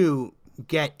ever do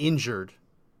get injured,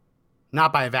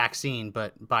 not by a vaccine,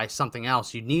 but by something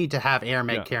else, you need to have Air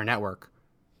Med Care Network,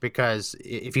 because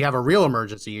if you have a real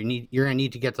emergency, you're going to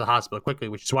need to get to the hospital quickly,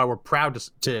 which is why we're proud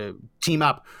to team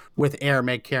up with Air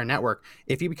Med Care Network.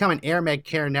 If you become an Air Med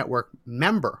Care Network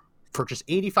member for just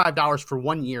 $85 for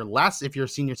 1 year, less if you're a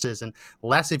senior citizen,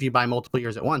 less if you buy multiple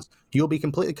years at once, you'll be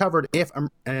completely covered if an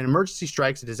emergency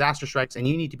strikes, a disaster strikes, and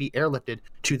you need to be airlifted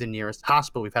to the nearest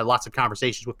hospital. We've had lots of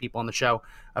conversations with people on the show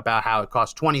about how it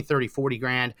costs 20, 30, 40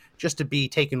 grand just to be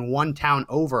taken one town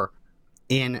over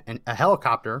in a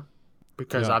helicopter,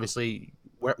 because obviously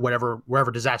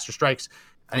wherever disaster strikes,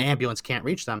 an ambulance can't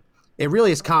reach them. It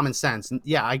really is common sense. And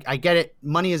yeah, I get it.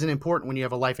 Money isn't important when you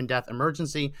have a life and death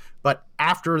emergency, but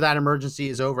after that emergency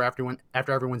is over, after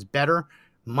everyone's better,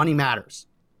 money matters.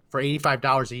 For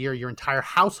 $85 a year, your entire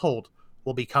household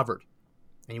will be covered,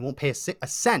 and you won't pay a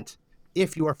cent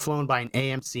if you are flown by an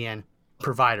AMCN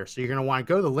provider. So you're going to want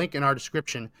to go to the link in our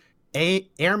description,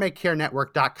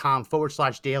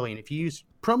 airmedcarenetwork.com/daily. And if you use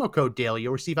promo code daily,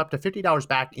 you'll receive up to $50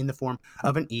 back in the form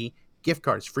of an gift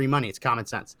card. It's free money. It's common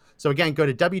sense. So again, go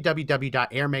to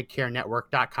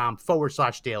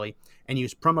www.airmedcarenetwork.com/daily and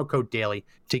use promo code daily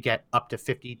to get up to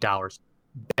 $50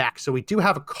 back. So we do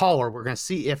have a caller. We're going to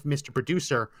see if Mr.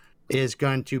 Producer is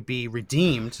going to be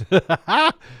redeemed.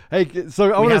 Hey,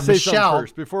 so I want to say something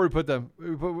first before we put them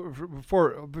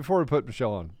before we put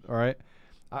Michelle on. All right,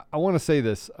 I want to say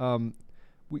this.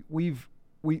 We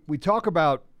talk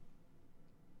about.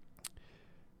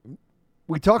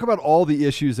 We talk about all the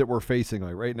issues that we're facing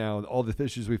like right now, all the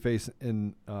issues we face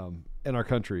in our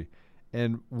country.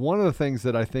 And one of the things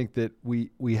that I think that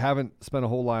we haven't spent a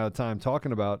whole lot of time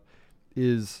talking about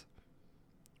is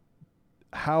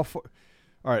how far.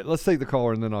 All right, let's take the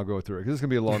caller and then I'll go through it, because it's going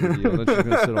to be a longer deal. Then she's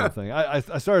going to sit on the thing. I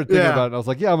started thinking about it, and I was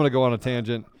like, yeah, I'm going to go on a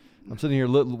tangent. I'm sitting here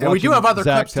watching. And we do have other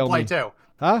clips to play too.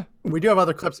 Huh? We do have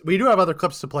other clips. We do have other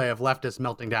clips to play of leftists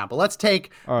melting down. But let's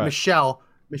take Michelle.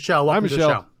 Michelle, welcome to the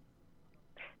show.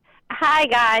 Hi,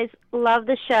 guys. Love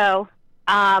the show.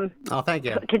 Oh, thank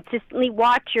you. Consistently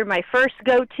watch. You're my first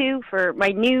go-to for my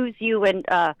news. You and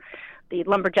the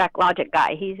Lumberjack Logic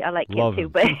guy. I like him too.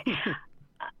 But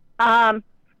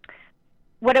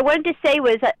what I wanted to say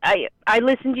was I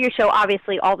listen to your show,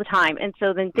 obviously, all the time. And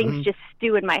so then things just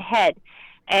stew in my head.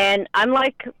 And I'm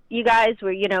like you guys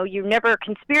where, you're never a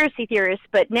conspiracy theorist,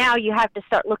 but now you have to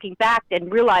start looking back and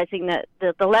realizing that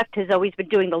the left has always been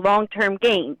doing the long-term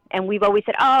game. And we've always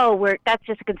said, that's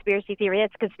just a conspiracy theory.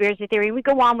 That's a conspiracy theory. And we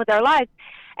go on with our lives.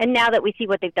 And now that we see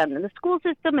what they've done in the school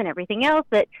system and everything else,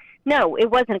 that no, it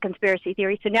wasn't a conspiracy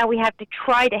theory. So now we have to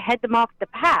try to head them off the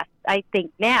path, I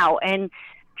think, now, and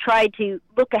try to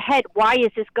look ahead. Why are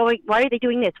they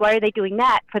doing this? Why are they doing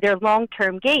that for their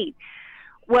long-term gain?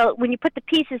 Well, when you put the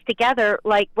pieces together,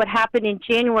 like what happened in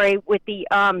January with the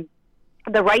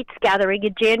rights gathering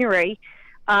in January,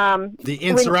 The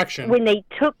insurrection. When they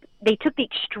took the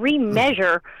extreme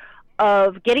measure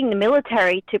of getting the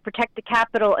military to protect the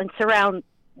Capitol and surround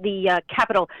the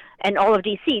Capitol and all of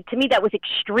D.C. To me, that was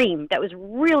extreme. That was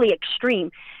really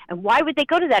extreme. And why would they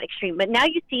go to that extreme? But now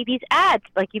you see these ads,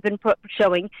 like you've been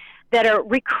showing, that are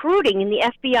recruiting in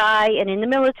the FBI and in the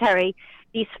military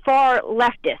these far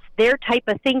leftists, their type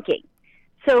of thinking.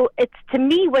 So it's, to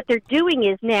me, what they're doing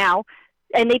is now,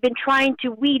 and they've been trying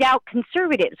to weed out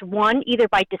conservatives. One, either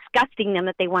by disgusting them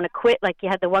that they want to quit, like you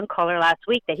had the one caller last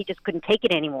week that he just couldn't take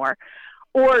it anymore,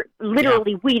 or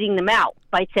literally weeding them out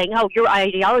by saying, oh, your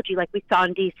ideology, like we saw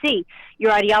in D.C.,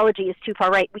 your ideology is too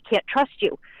far right, we can't trust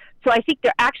you. So I think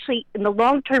they're actually, in the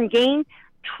long-term game,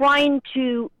 trying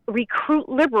to recruit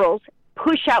liberals,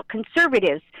 push out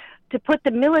conservatives, to put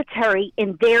the military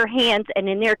in their hands and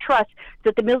in their trust, so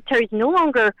that the military is no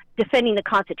longer defending the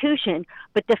Constitution,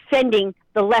 but defending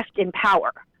the left in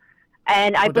power.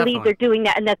 And I believe they're doing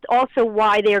that, and that's also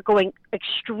why they're going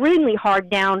extremely hard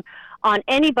down on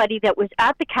anybody that was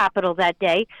at the Capitol that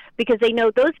day, because they know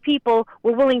those people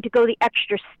were willing to go the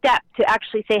extra step to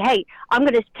actually say, hey, I'm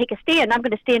going to take a stand. I'm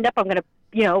going to stand up. I'm going to,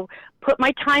 put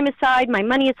my time aside, my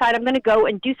money aside. I'm going to go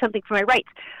and do something for my rights.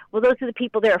 Well, those are the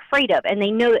people they're afraid of. And they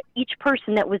know that each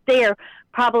person that was there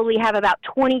probably have about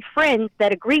 20 friends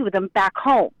that agree with them back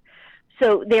home.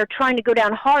 So they're trying to go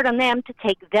down hard on them to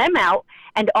take them out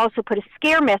and also put a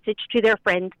scare message to their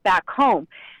friends back home.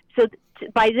 So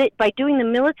by doing the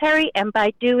military and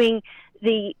by doing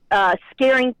the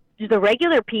scaring the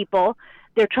regular people,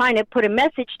 they're trying to put a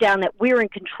message down that we're in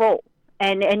control.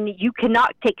 And you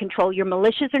cannot take control. Your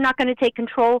militias are not going to take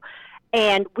control.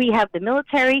 And we have the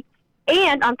military.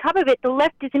 And on top of it, the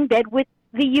left is in bed with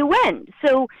the UN.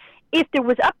 So if there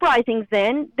was uprisings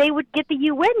then, they would get the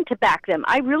UN to back them.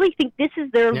 I really think this is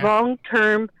their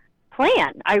long-term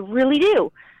plan. I really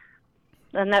do.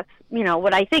 And that's,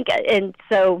 what I think. And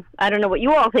so I don't know what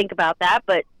you all think about that,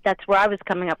 but that's where I was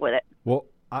coming up with it. Well,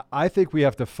 I think we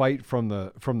have to fight from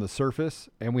the surface,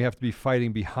 and we have to be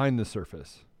fighting behind the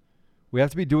surface. We have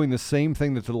to be doing the same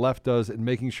thing that the left does and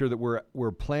making sure that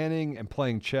we're planning and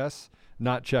playing chess,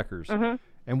 not checkers. Mm-hmm.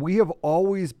 And we have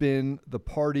always been the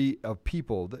party of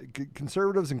people.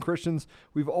 Conservatives and Christians,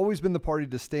 we've always been the party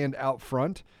to stand out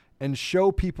front and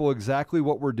show people exactly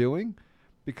what we're doing,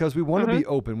 because we want to be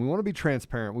open. We want to be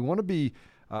transparent. We want to be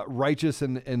righteous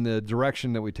in the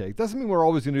direction that we take. Doesn't mean we're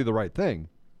always going to do the right thing.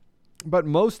 But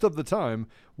most of the time,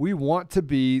 we want to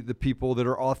be the people that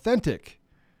are authentic.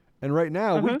 And right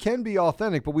now, we can be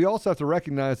authentic, but we also have to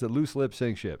recognize that loose lips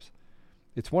sink ships.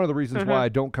 It's one of the reasons why I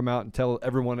don't come out and tell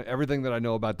everyone everything that I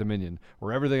know about Dominion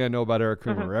or everything I know about Eric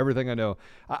Coomer or everything I know.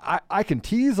 I can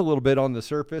tease a little bit on the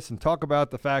surface and talk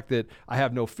about the fact that I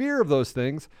have no fear of those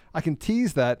things. I can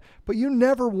tease that, but you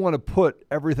never want to put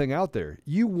everything out there.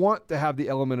 You want to have the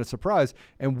element of surprise,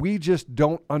 and we just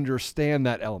don't understand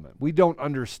that element. We don't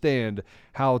understand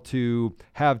how to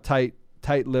have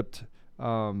tight-lipped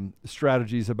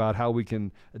strategies about how we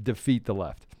can defeat the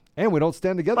left. And we don't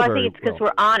stand together very well. I think it's because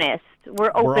we're honest.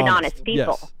 We're open, honest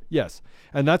people. Yes.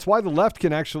 And that's why the left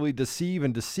can actually deceive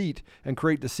and deceit and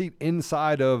create deceit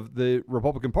inside of the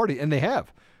Republican Party. And they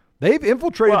have. They've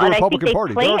infiltrated the Republican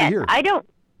Party. They're already here. I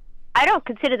don't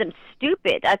consider them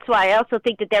stupid. That's why I also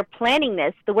think that they're planning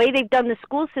this. The way they've done the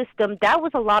school system, that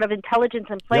was a lot of intelligence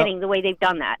and planning, the way they've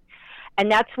done that. And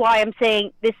that's why I'm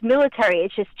saying this military,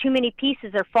 it's just too many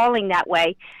pieces are falling that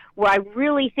way, where I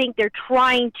really think they're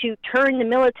trying to turn the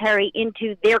military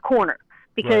into their corner.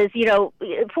 Because,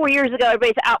 4 years ago,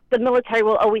 everybody said, the military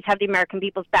will always have the American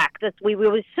people's back. That's we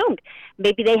assumed.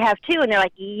 Maybe they have too, and they're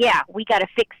like, yeah, we got to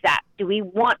fix that. Do we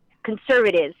want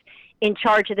conservatives in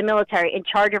charge of the military, in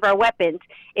charge of our weapons,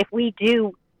 if we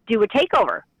do a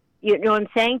takeover? You know what I'm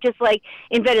saying? Just like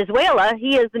in Venezuela,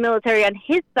 he has the military on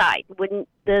his side. Wouldn't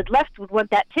the left would want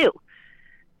that too?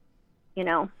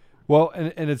 Well,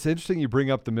 and it's interesting you bring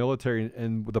up the military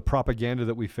and the propaganda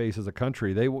that we face as a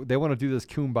country. They want to do this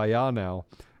kumbaya now,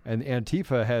 and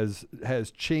Antifa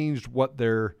has changed what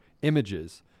their image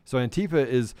is. So Antifa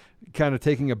is kind of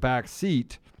taking a back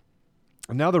seat.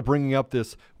 And now they're bringing up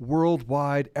this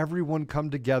worldwide, everyone come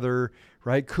together,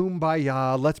 right?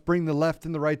 Kumbaya, let's bring the left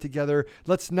and the right together.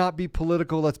 Let's not be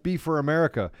political, let's be for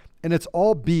America. And it's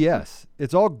all BS.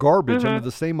 It's all garbage under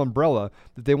the same umbrella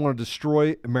that they want to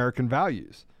destroy American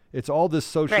values. It's all this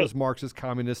socialist, Marxist,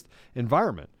 communist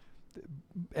environment.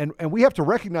 And we have to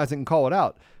recognize it and call it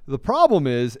out. The problem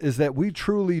is that we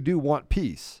truly do want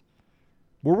peace.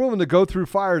 We're willing to go through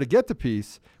fire to get to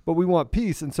peace, but we want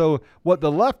peace. And so what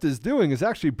the left is doing is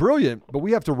actually brilliant, but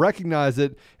we have to recognize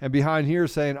it and behind here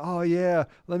saying, oh, yeah,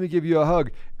 let me give you a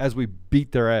hug as we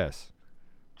beat their ass.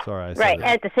 Sorry, I said Right. that.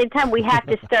 At the same time, we have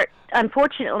to start,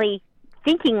 unfortunately,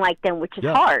 thinking like them, which is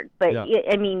hard. But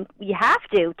I mean, you have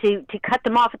to cut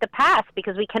them off at the pass,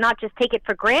 because we cannot just take it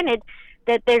for granted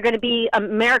that they're going to be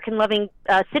American-loving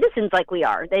citizens like we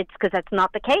are. It's because that's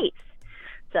not the case.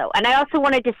 So, and I also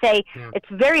wanted to say, it's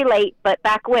very late, but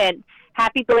back when,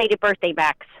 happy belated birthday,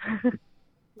 Max.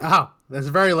 Oh, that's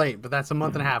very late, but that's a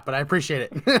month and a half. But I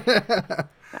appreciate it.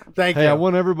 Thank you. Hey, I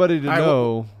want everybody to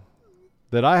know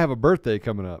that I have a birthday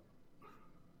coming up.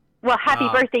 Well, happy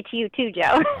birthday to you too,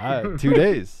 Joe. 2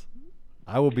 days.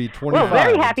 I will be 25. Well,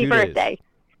 very happy in 2 days. birthday.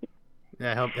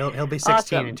 Yeah, he'll be 16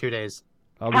 Awesome. in 2 days.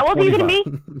 How old are you going to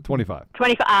be? 25.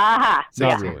 25. Aha.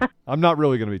 Not really. I'm not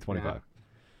really going to be 25.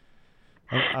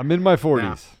 I'm in my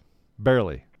 40s.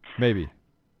 Barely. Maybe.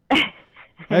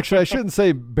 Actually, I shouldn't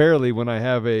say barely when I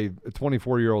have a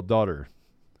 24-year-old daughter.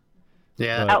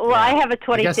 Yeah. Well, I have a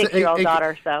 26-year-old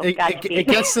daughter, so it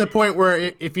gets to the point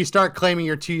where if you start claiming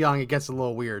you're too young, it gets a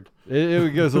little weird.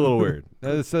 It gets a little weird.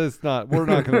 It's not. We're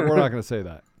not gonna say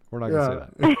that. We're not gonna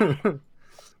say that.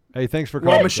 Hey, thanks for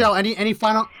calling. Well, Michelle, any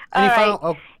final?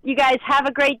 Oh. You guys have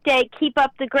a great day. Keep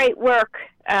up the great work.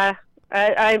 I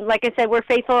like I said, we're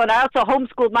faithful, and I also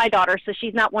homeschooled my daughter, so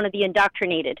she's not one of the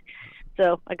indoctrinated.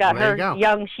 So I got her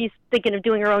young. She's thinking of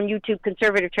doing her own YouTube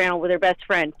conservative channel with her best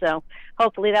friend. So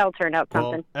hopefully that'll turn out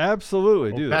something.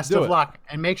 Absolutely. Do that. Best of luck.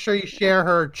 And make sure you share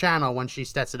her channel when she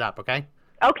sets it up, okay?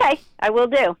 Okay, I will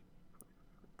do. All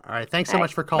right. Thanks so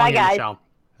much for calling in, Michelle.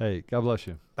 Hey, God bless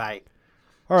you. Bye.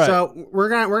 All right. So we're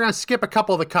gonna skip a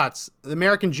couple of the cuts. The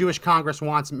American Jewish Congress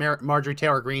wants Marjorie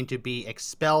Taylor Greene to be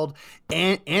expelled.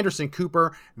 And Anderson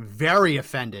Cooper, very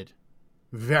offended.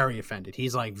 Very offended.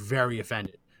 He's like very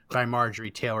offended by Marjorie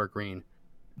Taylor Greene.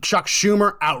 Chuck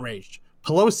Schumer, outraged.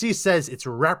 Pelosi says it's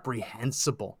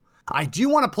reprehensible. I do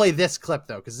want to play this clip,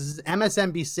 though, because this is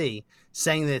MSNBC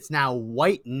saying that it's now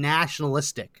white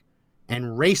nationalistic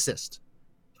and racist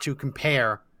to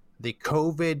compare the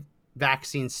COVID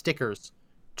vaccine stickers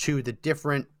to the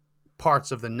different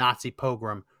parts of the Nazi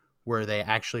pogrom where they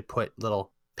actually put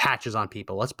little patches on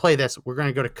people. Let's play this. We're going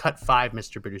to go to cut 5,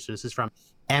 Mr. Producer. This is from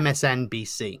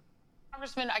MSNBC.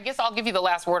 Congressman, I guess I'll give you the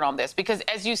last word on this, because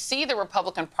as you see the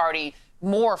Republican Party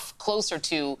morph closer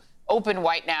to open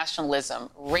white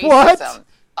nationalism, racism,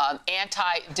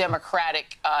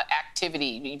 anti-democratic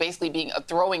activity, basically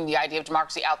throwing the idea of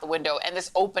democracy out the window, and this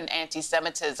open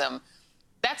anti-Semitism,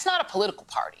 that's not a political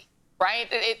party, right?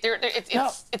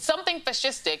 It's something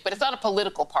fascistic, but it's not a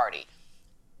political party.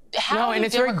 How do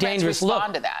Democrats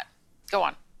respond to that? Go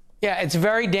on. Yeah, it's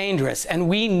very dangerous, and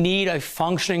we need a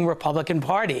functioning Republican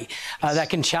Party that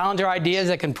can challenge our ideas,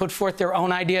 that can put forth their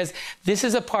own ideas. This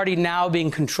is a party now being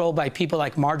controlled by people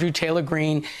like Marjorie Taylor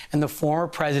Greene and the former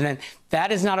president.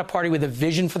 That is not a party with a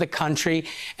vision for the country,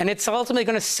 and it's ultimately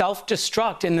going to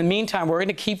self-destruct. In the meantime, we're going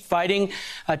to keep fighting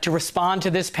to respond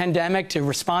to this pandemic, to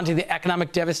respond to the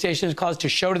economic devastation it's caused, to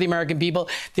show to the American people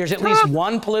there's at least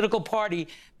one political party.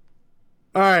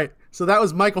 All right. So that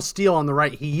was Michael Steele on the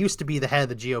right. He used to be the head of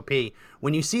the GOP.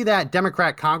 When you see that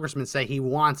Democrat congressman say he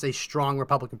wants a strong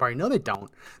Republican Party, no, they don't.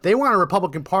 They want a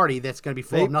Republican Party that's going to be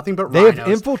full of nothing but rhinos. They have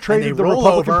infiltrated the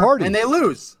Republican Party. And they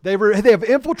lose. They have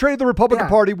infiltrated the Republican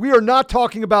Party. We are not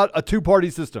talking about a two-party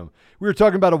system. We are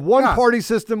talking about a one-party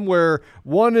system where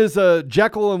one is a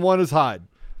Jekyll and one is Hyde.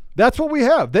 That's what we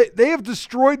have. They have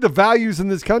destroyed the values in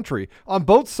this country on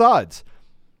both sides.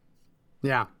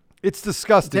 Yeah. It's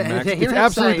disgusting, Max. It's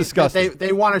absolutely disgusting.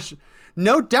 They want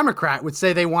no Democrat would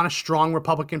say they want a strong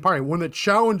Republican Party, one that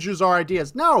challenges our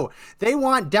ideas. No, they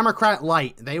want Democrat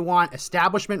light. They want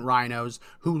establishment rhinos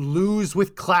who lose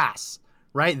with class,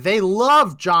 right? They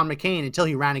loved John McCain until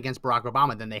he ran against Barack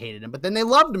Obama. Then they hated him, but then they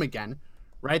loved him again,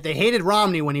 right? They hated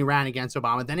Romney when he ran against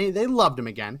Obama. Then they loved him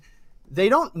again. They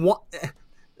don't want...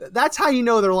 That's how you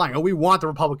know they're lying. Oh, we want the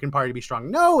Republican Party to be strong.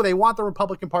 No, they want the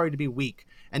Republican Party to be weak.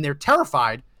 And they're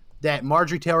terrified that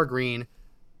Marjorie Taylor Greene,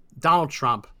 Donald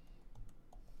Trump,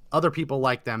 other people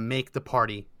like them make the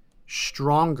party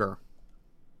stronger.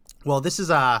 Well, this is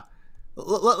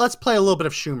let's play a little bit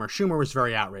of Schumer. Schumer was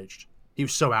very outraged. He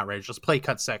was so outraged. Let's play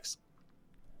cut 6.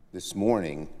 This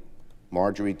morning,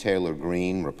 Marjorie Taylor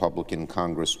Greene, Republican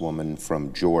Congresswoman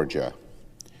from Georgia,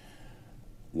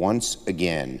 once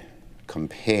again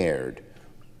compared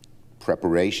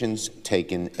preparations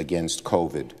taken against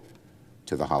COVID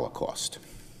to the Holocaust.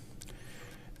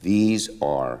 These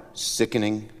are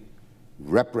sickening,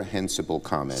 reprehensible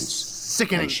comments.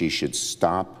 Sickening. And she should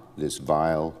stop this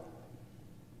vile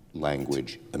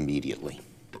language immediately.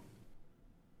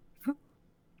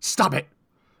 Stop it.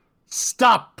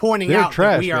 Stop pointing out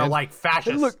that we are like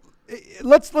fascists. Hey,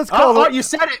 look, let's call it. Oh, you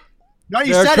said it. No,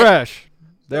 you said it. They're trash.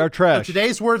 They are trash. So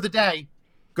today's word of the day.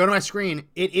 go to my screen.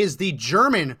 It is the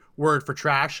German word for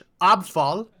trash,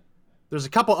 Abfall. There's a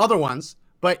couple other ones,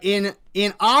 but in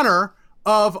honor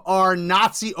of our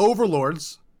Nazi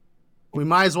overlords, we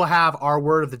might as well have our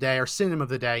word of the day, our synonym of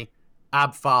the day,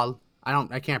 Abfall.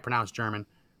 I can't pronounce German,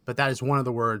 but that is one of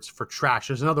the words for trash.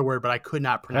 There's another word, but I could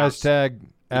not pronounce Hashtag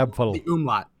Abfall. the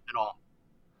umlaut at all.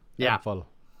 Yeah. Abfall.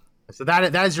 So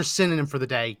that is your synonym for the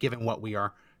day, given what we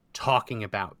are talking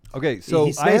about. Okay, so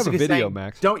He's I have a basically video, saying,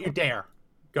 Max. Don't you dare.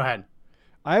 Go ahead.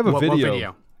 I have a What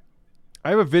video. I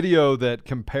have a video that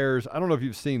compares. I don't know if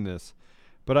you've seen this,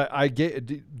 but I get.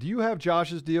 Do you have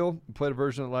Josh's deal? We played a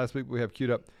version of it last week. We have queued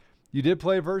up. You did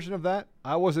play a version of that.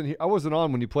 I wasn't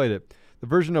on when you played it. The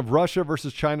version of Russia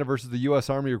versus China versus the U.S.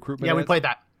 Army recruitment. Yeah, we ads. played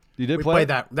that. You did we play played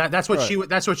it? that. That's what Right.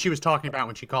 that's what she was talking about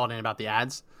when she called in about the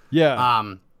ads.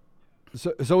 Yeah.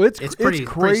 So it's pretty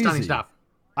crazy stunning stuff.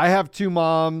 I have two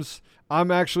moms. I'm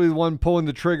actually the one pulling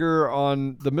the trigger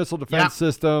on the missile defense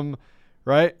system,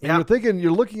 right? And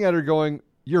you're looking at her going,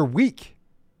 you're weak.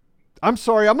 I'm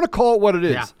sorry. I'm going to call it what it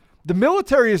is. Yeah. The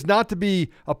military is not to be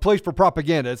a place for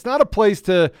propaganda. It's not a place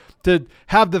to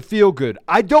have the feel good.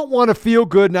 I don't want to feel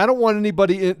good, and I don't want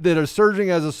anybody that is surging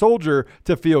as a soldier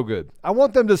to feel good. I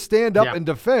want them to stand up and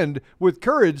defend with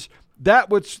courage that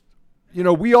which,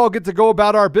 we all get to go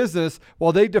about our business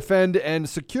while they defend and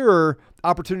secure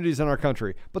opportunities in our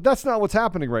country. But that's not what's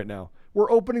happening right now.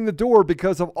 We're opening the door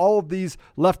because of all of these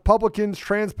left-publicans,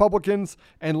 trans-publicans,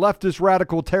 and leftist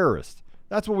radical terrorists.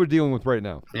 That's what we're dealing with right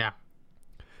now. Yeah.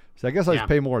 So I guess I just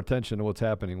pay more attention to what's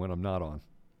happening when I'm not on.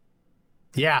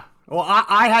 Yeah. Well,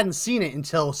 I hadn't seen it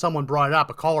until someone brought it up.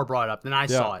 A caller brought it up. Then I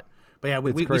saw it. But yeah,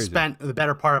 we spent the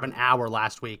better part of an hour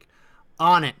last week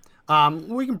on it.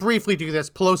 We can briefly do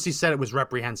this. Pelosi said it was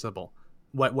reprehensible,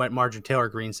 what Marjorie Taylor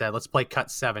Greene said. Let's play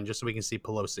cut 7 just so we can see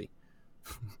Pelosi.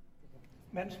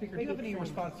 Madam Speaker, do you have any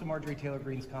response to Marjorie Taylor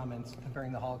Greene's comments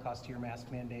comparing the Holocaust to your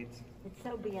mask mandates? It's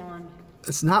so beyond.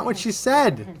 It's not what she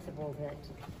said. That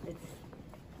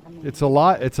It's a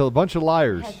lot. It's a bunch of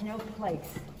liars. It has no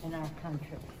place in our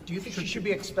country. Do you think she should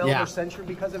be expelled or censured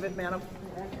because of it, madam?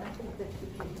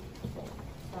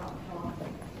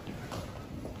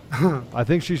 I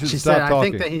think she should She stop said,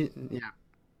 talking. I think that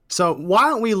So why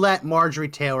don't we let Marjorie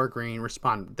Taylor Greene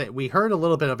respond? That we heard a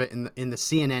little bit of it in the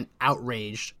CNN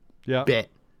outraged bit.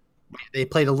 They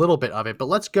played a little bit of it, but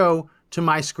let's go to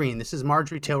my screen. This is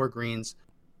Marjorie Taylor Greene's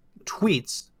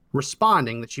tweets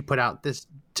responding that she put out this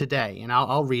today, and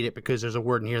I'll read it because there's a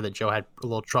word in here that Joe had a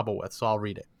little trouble with, so I'll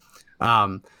read it.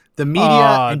 The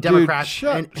media and Democrats.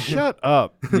 Shut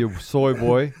up, you soy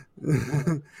boy.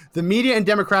 The media and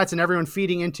Democrats and everyone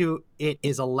feeding into it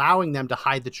is allowing them to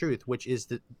hide the truth, which is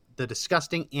the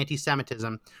disgusting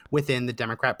anti-Semitism within the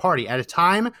Democrat Party. At a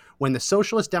time when the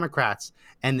Socialist Democrats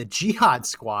and the Jihad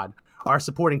Squad are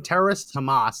supporting terrorists,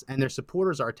 Hamas, and their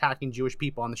supporters are attacking Jewish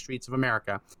people on the streets of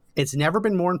America, it's never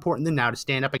been more important than now to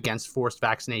stand up against forced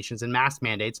vaccinations and mask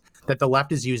mandates that the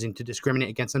left is using to discriminate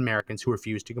against Americans who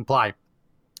refuse to comply.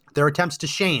 Their attempts to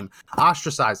shame,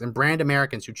 ostracize, and brand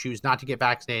Americans who choose not to get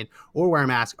vaccinated or wear a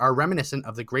mask are reminiscent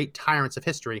of the great tyrants of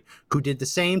history who did the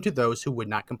same to those who would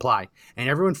not comply. And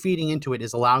everyone feeding into it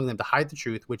is allowing them to hide the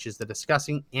truth, which is the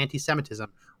disgusting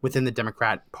anti-Semitism within the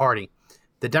Democrat Party.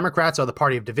 The Democrats are the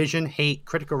party of division, hate,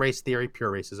 critical race theory, pure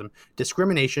racism,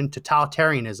 discrimination,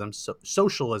 totalitarianism,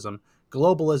 socialism,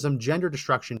 globalism, gender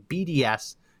destruction,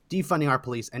 BDS, defunding our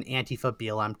police, and Antifa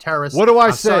BLM terrorists. What do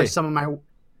I say?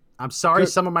 I'm sorry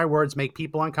some of my words make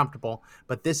people uncomfortable,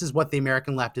 but this is what the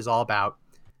American left is all about.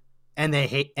 And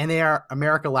they are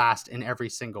America last in every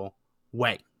single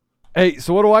way. Hey,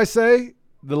 so what do I say?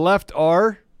 The left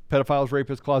are pedophiles,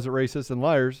 rapists, closet racists, and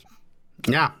liars.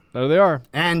 Yeah. There they are.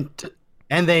 And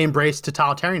they embrace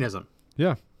totalitarianism.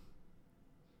 Yeah.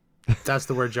 That's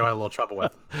the word Joe had a little trouble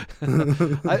with.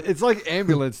 It's like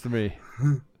ambulance to me.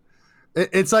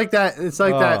 It's like that. It's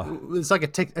like that. It's like a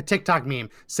TikTok meme.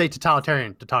 Say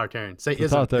totalitarian. Say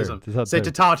ism. Say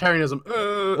totalitarianism.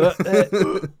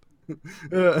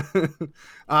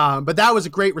 But that was a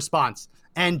great response.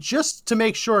 And just to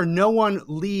make sure no one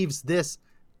leaves this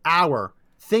hour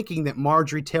thinking that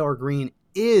Marjorie Taylor Greene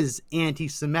is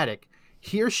anti-Semitic,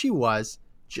 here she was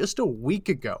just a week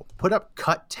ago. Put up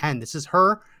cut 10. This is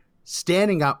her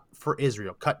standing up for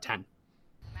Israel. Cut 10.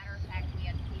 Matter of fact, we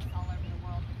had peace all over the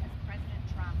world because President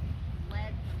Trump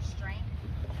led through strength.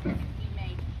 He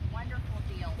made wonderful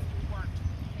deals. He worked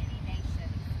with many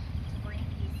nations to bring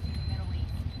peace to the Middle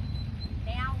East.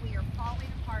 Now we are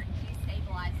falling apart and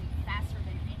destabilizing faster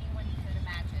than anyone could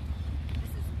imagine.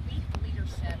 This is weak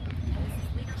leadership, and this is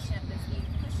leadership that's being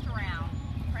pushed around.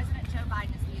 President Joe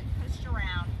Biden is being pushed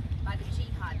around by the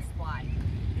Jihad Squad.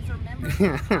 These are members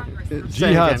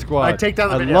Jihad squad. I take down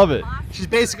the I video. love it. She's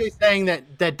basically saying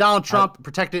that Donald Trump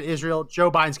protected Israel.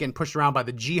 Joe Biden's getting pushed around by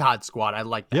the Jihad squad. I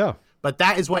like that. Yeah. But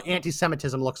that is what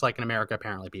anti-Semitism looks like in America,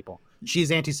 apparently, people.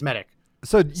 She's anti-Semitic.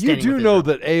 So you standing do with know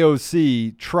Israel. that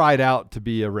AOC tried out to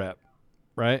be a rep,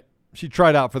 right? She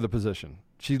tried out for the position.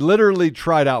 She literally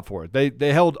tried out for it.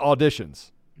 They held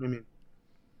auditions.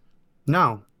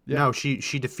 No.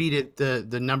 She defeated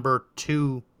the number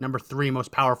 3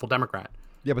 most powerful Democrat.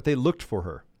 Yeah, but they looked for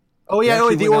her. Oh yeah, They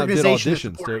actually the went out and did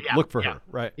organization auditions to yeah, look for yeah, her,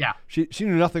 right? Yeah. She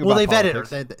knew nothing Well, about they vetted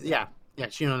politics. her. Yeah,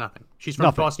 she knew nothing. She's from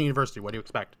Nothing. Boston University. What do you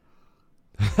expect?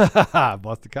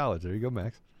 Boston College. There you go,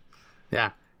 Max. Yeah.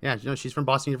 She's from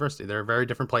Boston University. They're very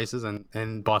different places,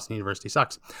 and Boston University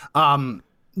sucks.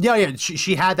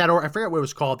 She had that, or I forget what it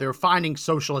was called. They were finding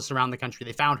socialists around the country.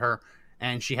 They found her,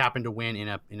 and she happened to win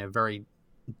in a very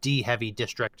D-heavy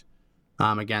district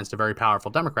against a very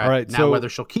powerful Democrat. All right, now, so- whether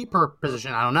she'll keep her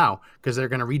position, I don't know, because they're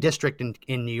going to redistrict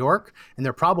in New York, and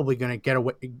they're probably going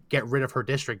to get rid of her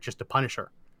district just to punish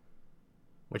her,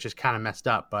 which is kind of messed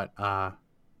up. But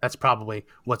that's probably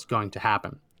what's going to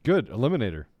happen. Good.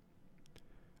 Eliminate her.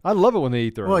 I love it when they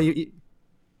eat their Well, own.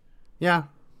 yeah.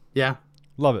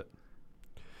 Love it.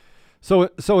 So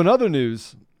in other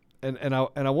news, and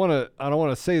I want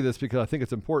to say this because I think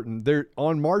it's important. They're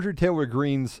on Marjorie Taylor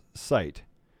Greene's site.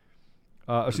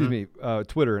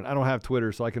 Twitter, and I don't have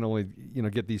Twitter, so I can only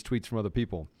get these tweets from other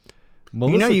people.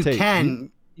 Melissa you Tate,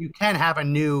 can have a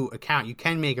new account. You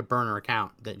can make a burner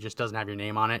account that just doesn't have your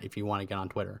name on it if you want to get on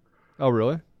Twitter. Oh,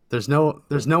 really? There's no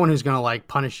one who's gonna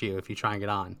punish you if you try and get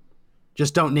on.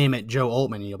 Just don't name it Joe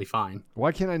Altman and you'll be fine.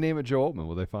 Why can't I name it Joe Altman?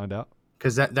 Will they find out?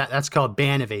 Because that's called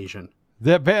ban evasion.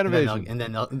 That ban evasion. And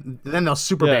then they'll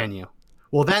super ban you.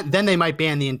 Well, then they might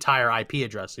ban the entire IP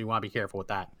address, so you want to be careful with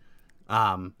that.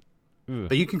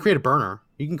 But you can create a burner.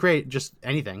 You can create just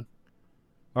anything.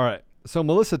 All right. So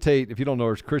Melissa Tate, if you don't know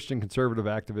her, is Christian conservative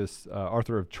activist,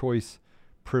 author of Choice,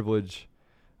 Privilege.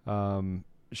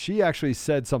 She actually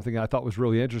said something I thought was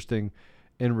really interesting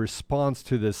in response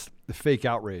to this fake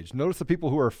outrage. Notice the people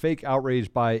who are fake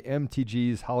outraged by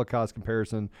MTG's Holocaust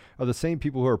comparison are the same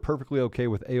people who are perfectly okay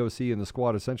with AOC and the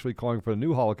squad essentially calling for a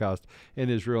new Holocaust in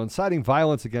Israel, inciting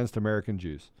violence against American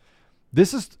Jews.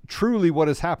 This is truly what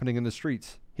is happening in the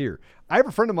streets here. I have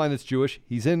a friend of mine that's Jewish.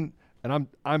 He's in, and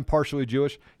I'm partially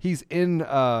Jewish. He's in,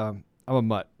 I'm a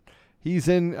mutt. He's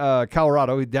in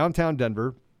Colorado, downtown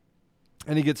Denver,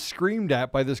 and he gets screamed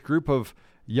at by this group of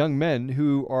young men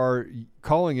who are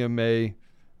calling him a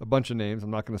bunch of names.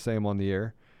 I'm not going to say them on the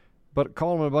air, but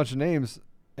calling him a bunch of names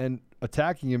and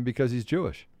attacking him because he's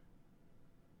Jewish.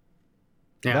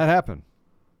 Yeah. That happened.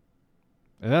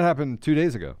 And that happened 2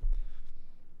 days ago.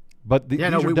 But these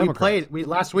are Democrats. We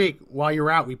last week while you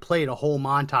were out, we played a whole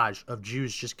montage of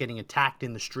Jews just getting attacked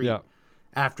in the street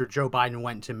after Joe Biden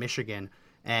went to Michigan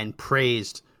and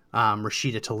praised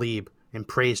Rashida Tlaib and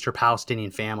praised her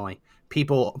Palestinian family.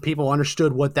 People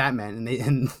understood what that meant,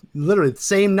 and literally the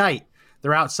same night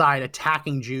they're outside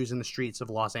attacking Jews in the streets of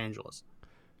Los Angeles.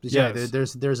 Yes.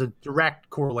 There's a direct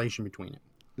correlation between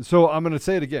it. So I'm going to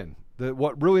say it again.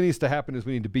 What really needs to happen is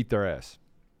we need to beat their ass.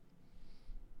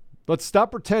 Let's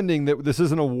stop pretending that this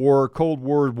isn't a war, Cold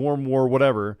War, warm war,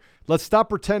 whatever. Let's stop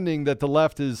pretending that the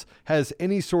left has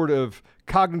any sort of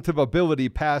cognitive ability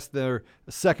past their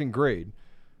second grade.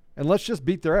 And let's just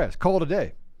beat their ass. Call it a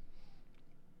day.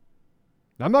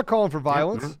 I'm not calling for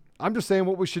violence. Yeah. I'm just saying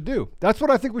what we should do. That's what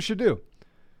I think we should do.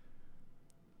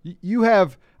 You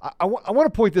have, I want to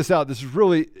point this out. This is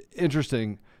really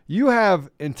interesting. You have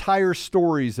entire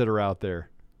stories that are out there,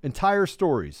 entire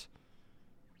stories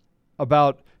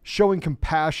about showing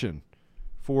compassion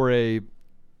for a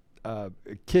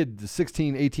kid, the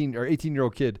 16, 18, or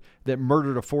 18-year-old kid that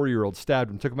murdered a 4-year-old, stabbed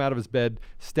him, took him out of his bed,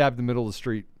 stabbed in the middle of the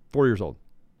street, 4 years old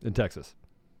in Texas.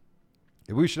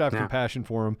 We should have compassion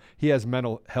for him. He has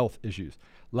mental health issues.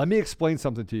 Let me explain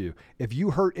something to you. If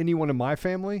you hurt anyone in my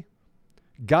family,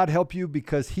 God help you,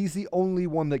 because he's the only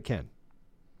one that can.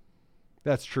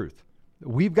 That's truth.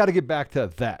 We've got to get back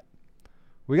to that.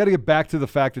 We got to get back to the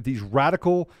fact that these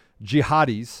radical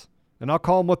jihadis, and I'll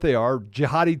call them what they are,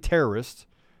 jihadi terrorists,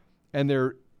 and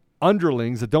their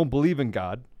underlings that don't believe in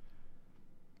God.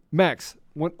 Max,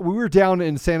 when we were down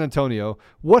in San Antonio,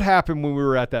 what happened when we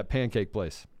were at that pancake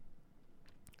place?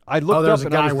 I looked up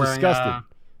and I was disgusted.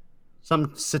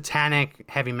 Some satanic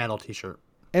heavy metal t-shirt.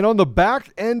 And on the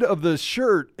back end of the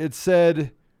shirt, it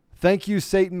said, "Thank you,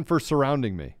 Satan, for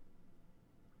surrounding me."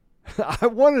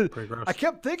 I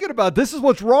kept thinking about this is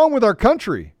what's wrong with our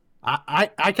country.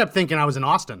 I kept thinking I was in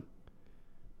Austin.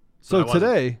 So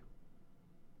today,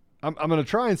 I'm going to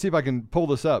try and see if I can pull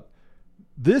this up.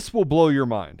 This will blow your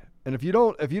mind. And if you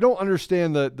don't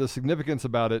understand the significance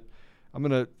about it, I'm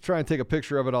going to try and take a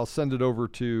picture of it. I'll send it over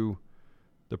to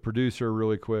the producer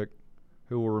really quick,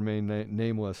 who will remain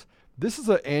nameless. This is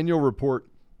an annual report.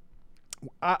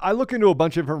 I look into a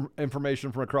bunch of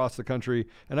information from across the country,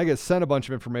 and I get sent a bunch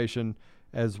of information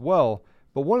as well.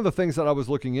 But one of the things that I was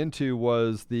looking into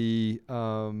was the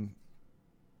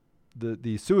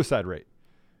suicide rate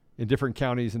in different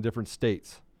counties and different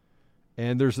states.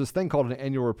 And there's this thing called an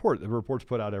annual report. The report's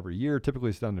put out every year. Typically,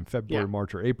 it's done in February,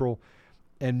 March, or April.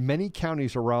 And many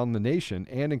counties around the nation,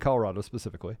 and in Colorado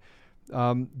specifically,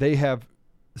 they have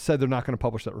said they're not going to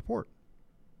publish that report.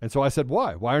 And so I said,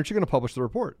 why? Why aren't you going to publish the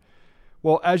report?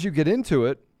 Well, as you get into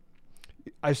it,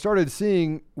 I started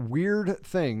seeing weird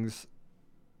things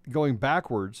going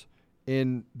backwards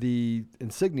in the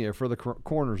insignia for the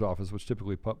coroner's office, which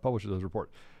typically publishes those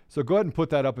reports. So go ahead and put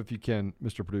that up if you can,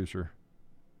 Mr. Producer.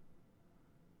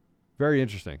 Very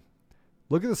interesting.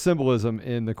 Look at the symbolism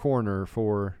in the coroner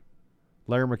for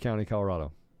Larimer County,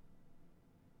 Colorado.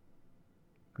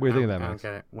 What do you think of that, Max? I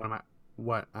don't get it.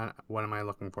 What am I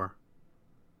looking for?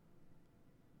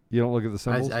 You don't look at the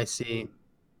symbols? I see.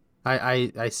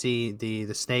 I see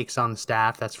the snakes on the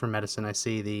staff. That's for medicine. I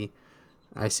see the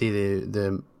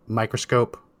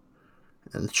microscope.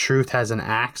 And the truth has an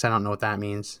axe. I don't know what that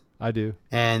means. I do.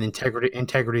 And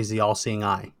integrity is the all-seeing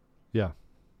eye. Yeah.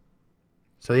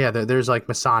 So yeah, there's like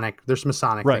Masonic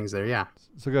things there. Yeah.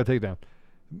 So go ahead, take it down.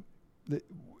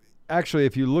 Actually,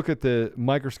 if you look at the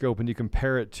microscope and you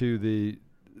compare it to the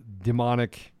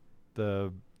demonic,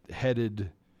 the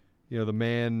headed, the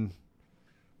man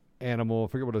animal, I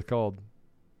forget what it's called.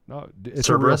 No, it's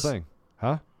Cerberus? a real thing.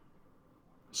 Huh?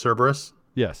 Cerberus?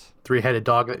 Yes. 3-headed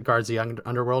dog that guards the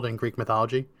underworld in Greek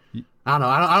mythology. I don't know.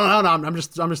 I don't know. I'm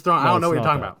just throwing. I don't know what you're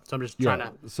talking about. So I'm just trying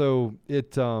to. So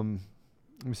it. Let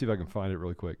me see if I can find it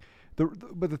really quick.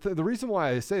 But the reason why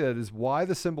I say that is why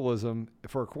the symbolism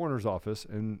for a coroner's office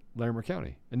in Larimer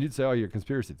County. And you'd say, oh, you're a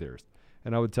conspiracy theorist.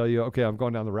 And I would tell you, okay, I'm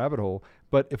going down the rabbit hole.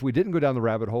 But if we didn't go down the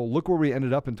rabbit hole, look where we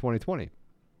ended up in 2020.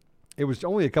 It was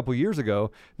only a couple years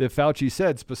ago that Fauci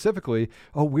said specifically,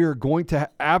 oh, we're going to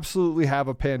absolutely have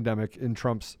a pandemic in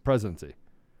Trump's presidency.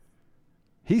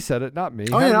 He said it, not me.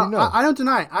 Oh, yeah, no, I don't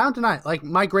deny it. Like,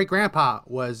 my great-grandpa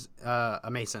was a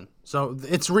Mason. So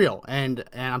it's real. And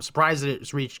I'm surprised that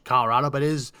it's reached Colorado, but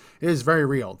it is very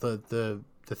real. The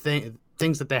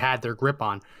things that they had their grip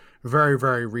on, very,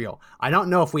 very real. I don't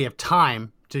know if we have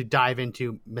time to dive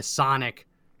into Masonic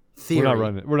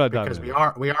theory. We're not diving because in. we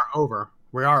are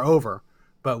over.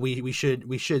 But we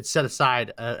should set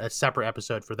aside a separate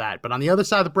episode for that. But on the other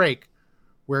side of the break,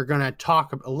 we're going to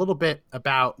talk a little bit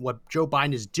about what Joe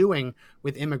Biden is doing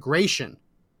with immigration.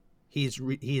 He's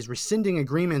rescinding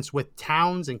agreements with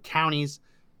towns and counties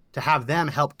to have them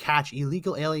help catch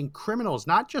illegal alien criminals,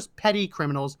 not just petty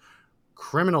criminals,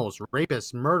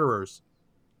 rapists, murderers,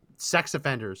 sex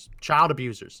offenders, child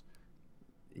abusers.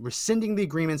 Rescinding the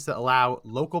agreements that allow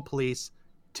local police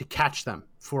to catch them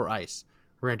for ICE.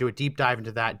 We're going to do a deep dive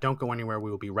into that. Don't go anywhere.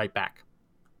 We will be right back.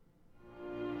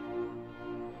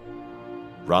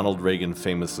 Ronald Reagan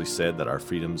famously said that our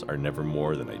freedoms are never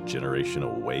more than a generation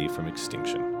away from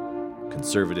extinction.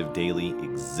 Conservative Daily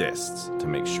exists to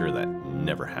make sure that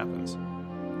never happens.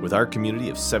 With our community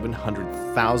of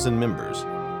 700,000 members,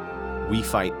 we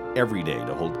fight every day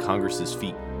to hold Congress's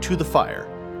feet to the fire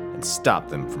and stop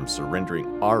them from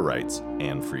surrendering our rights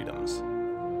and freedoms.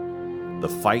 The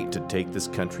fight to take this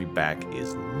country back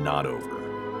is not over.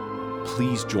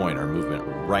 Please join our movement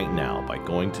right now by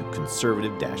going to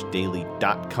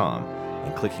conservative-daily.com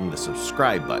and clicking the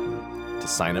subscribe button to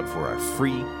sign up for our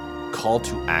free call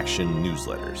to action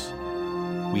newsletters.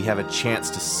 We have a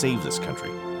chance to save this country,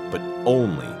 but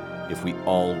only if we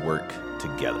all work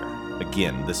together.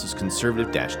 Again, this is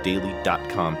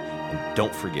conservative-daily.com, and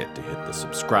don't forget to hit the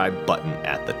subscribe button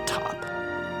at the top.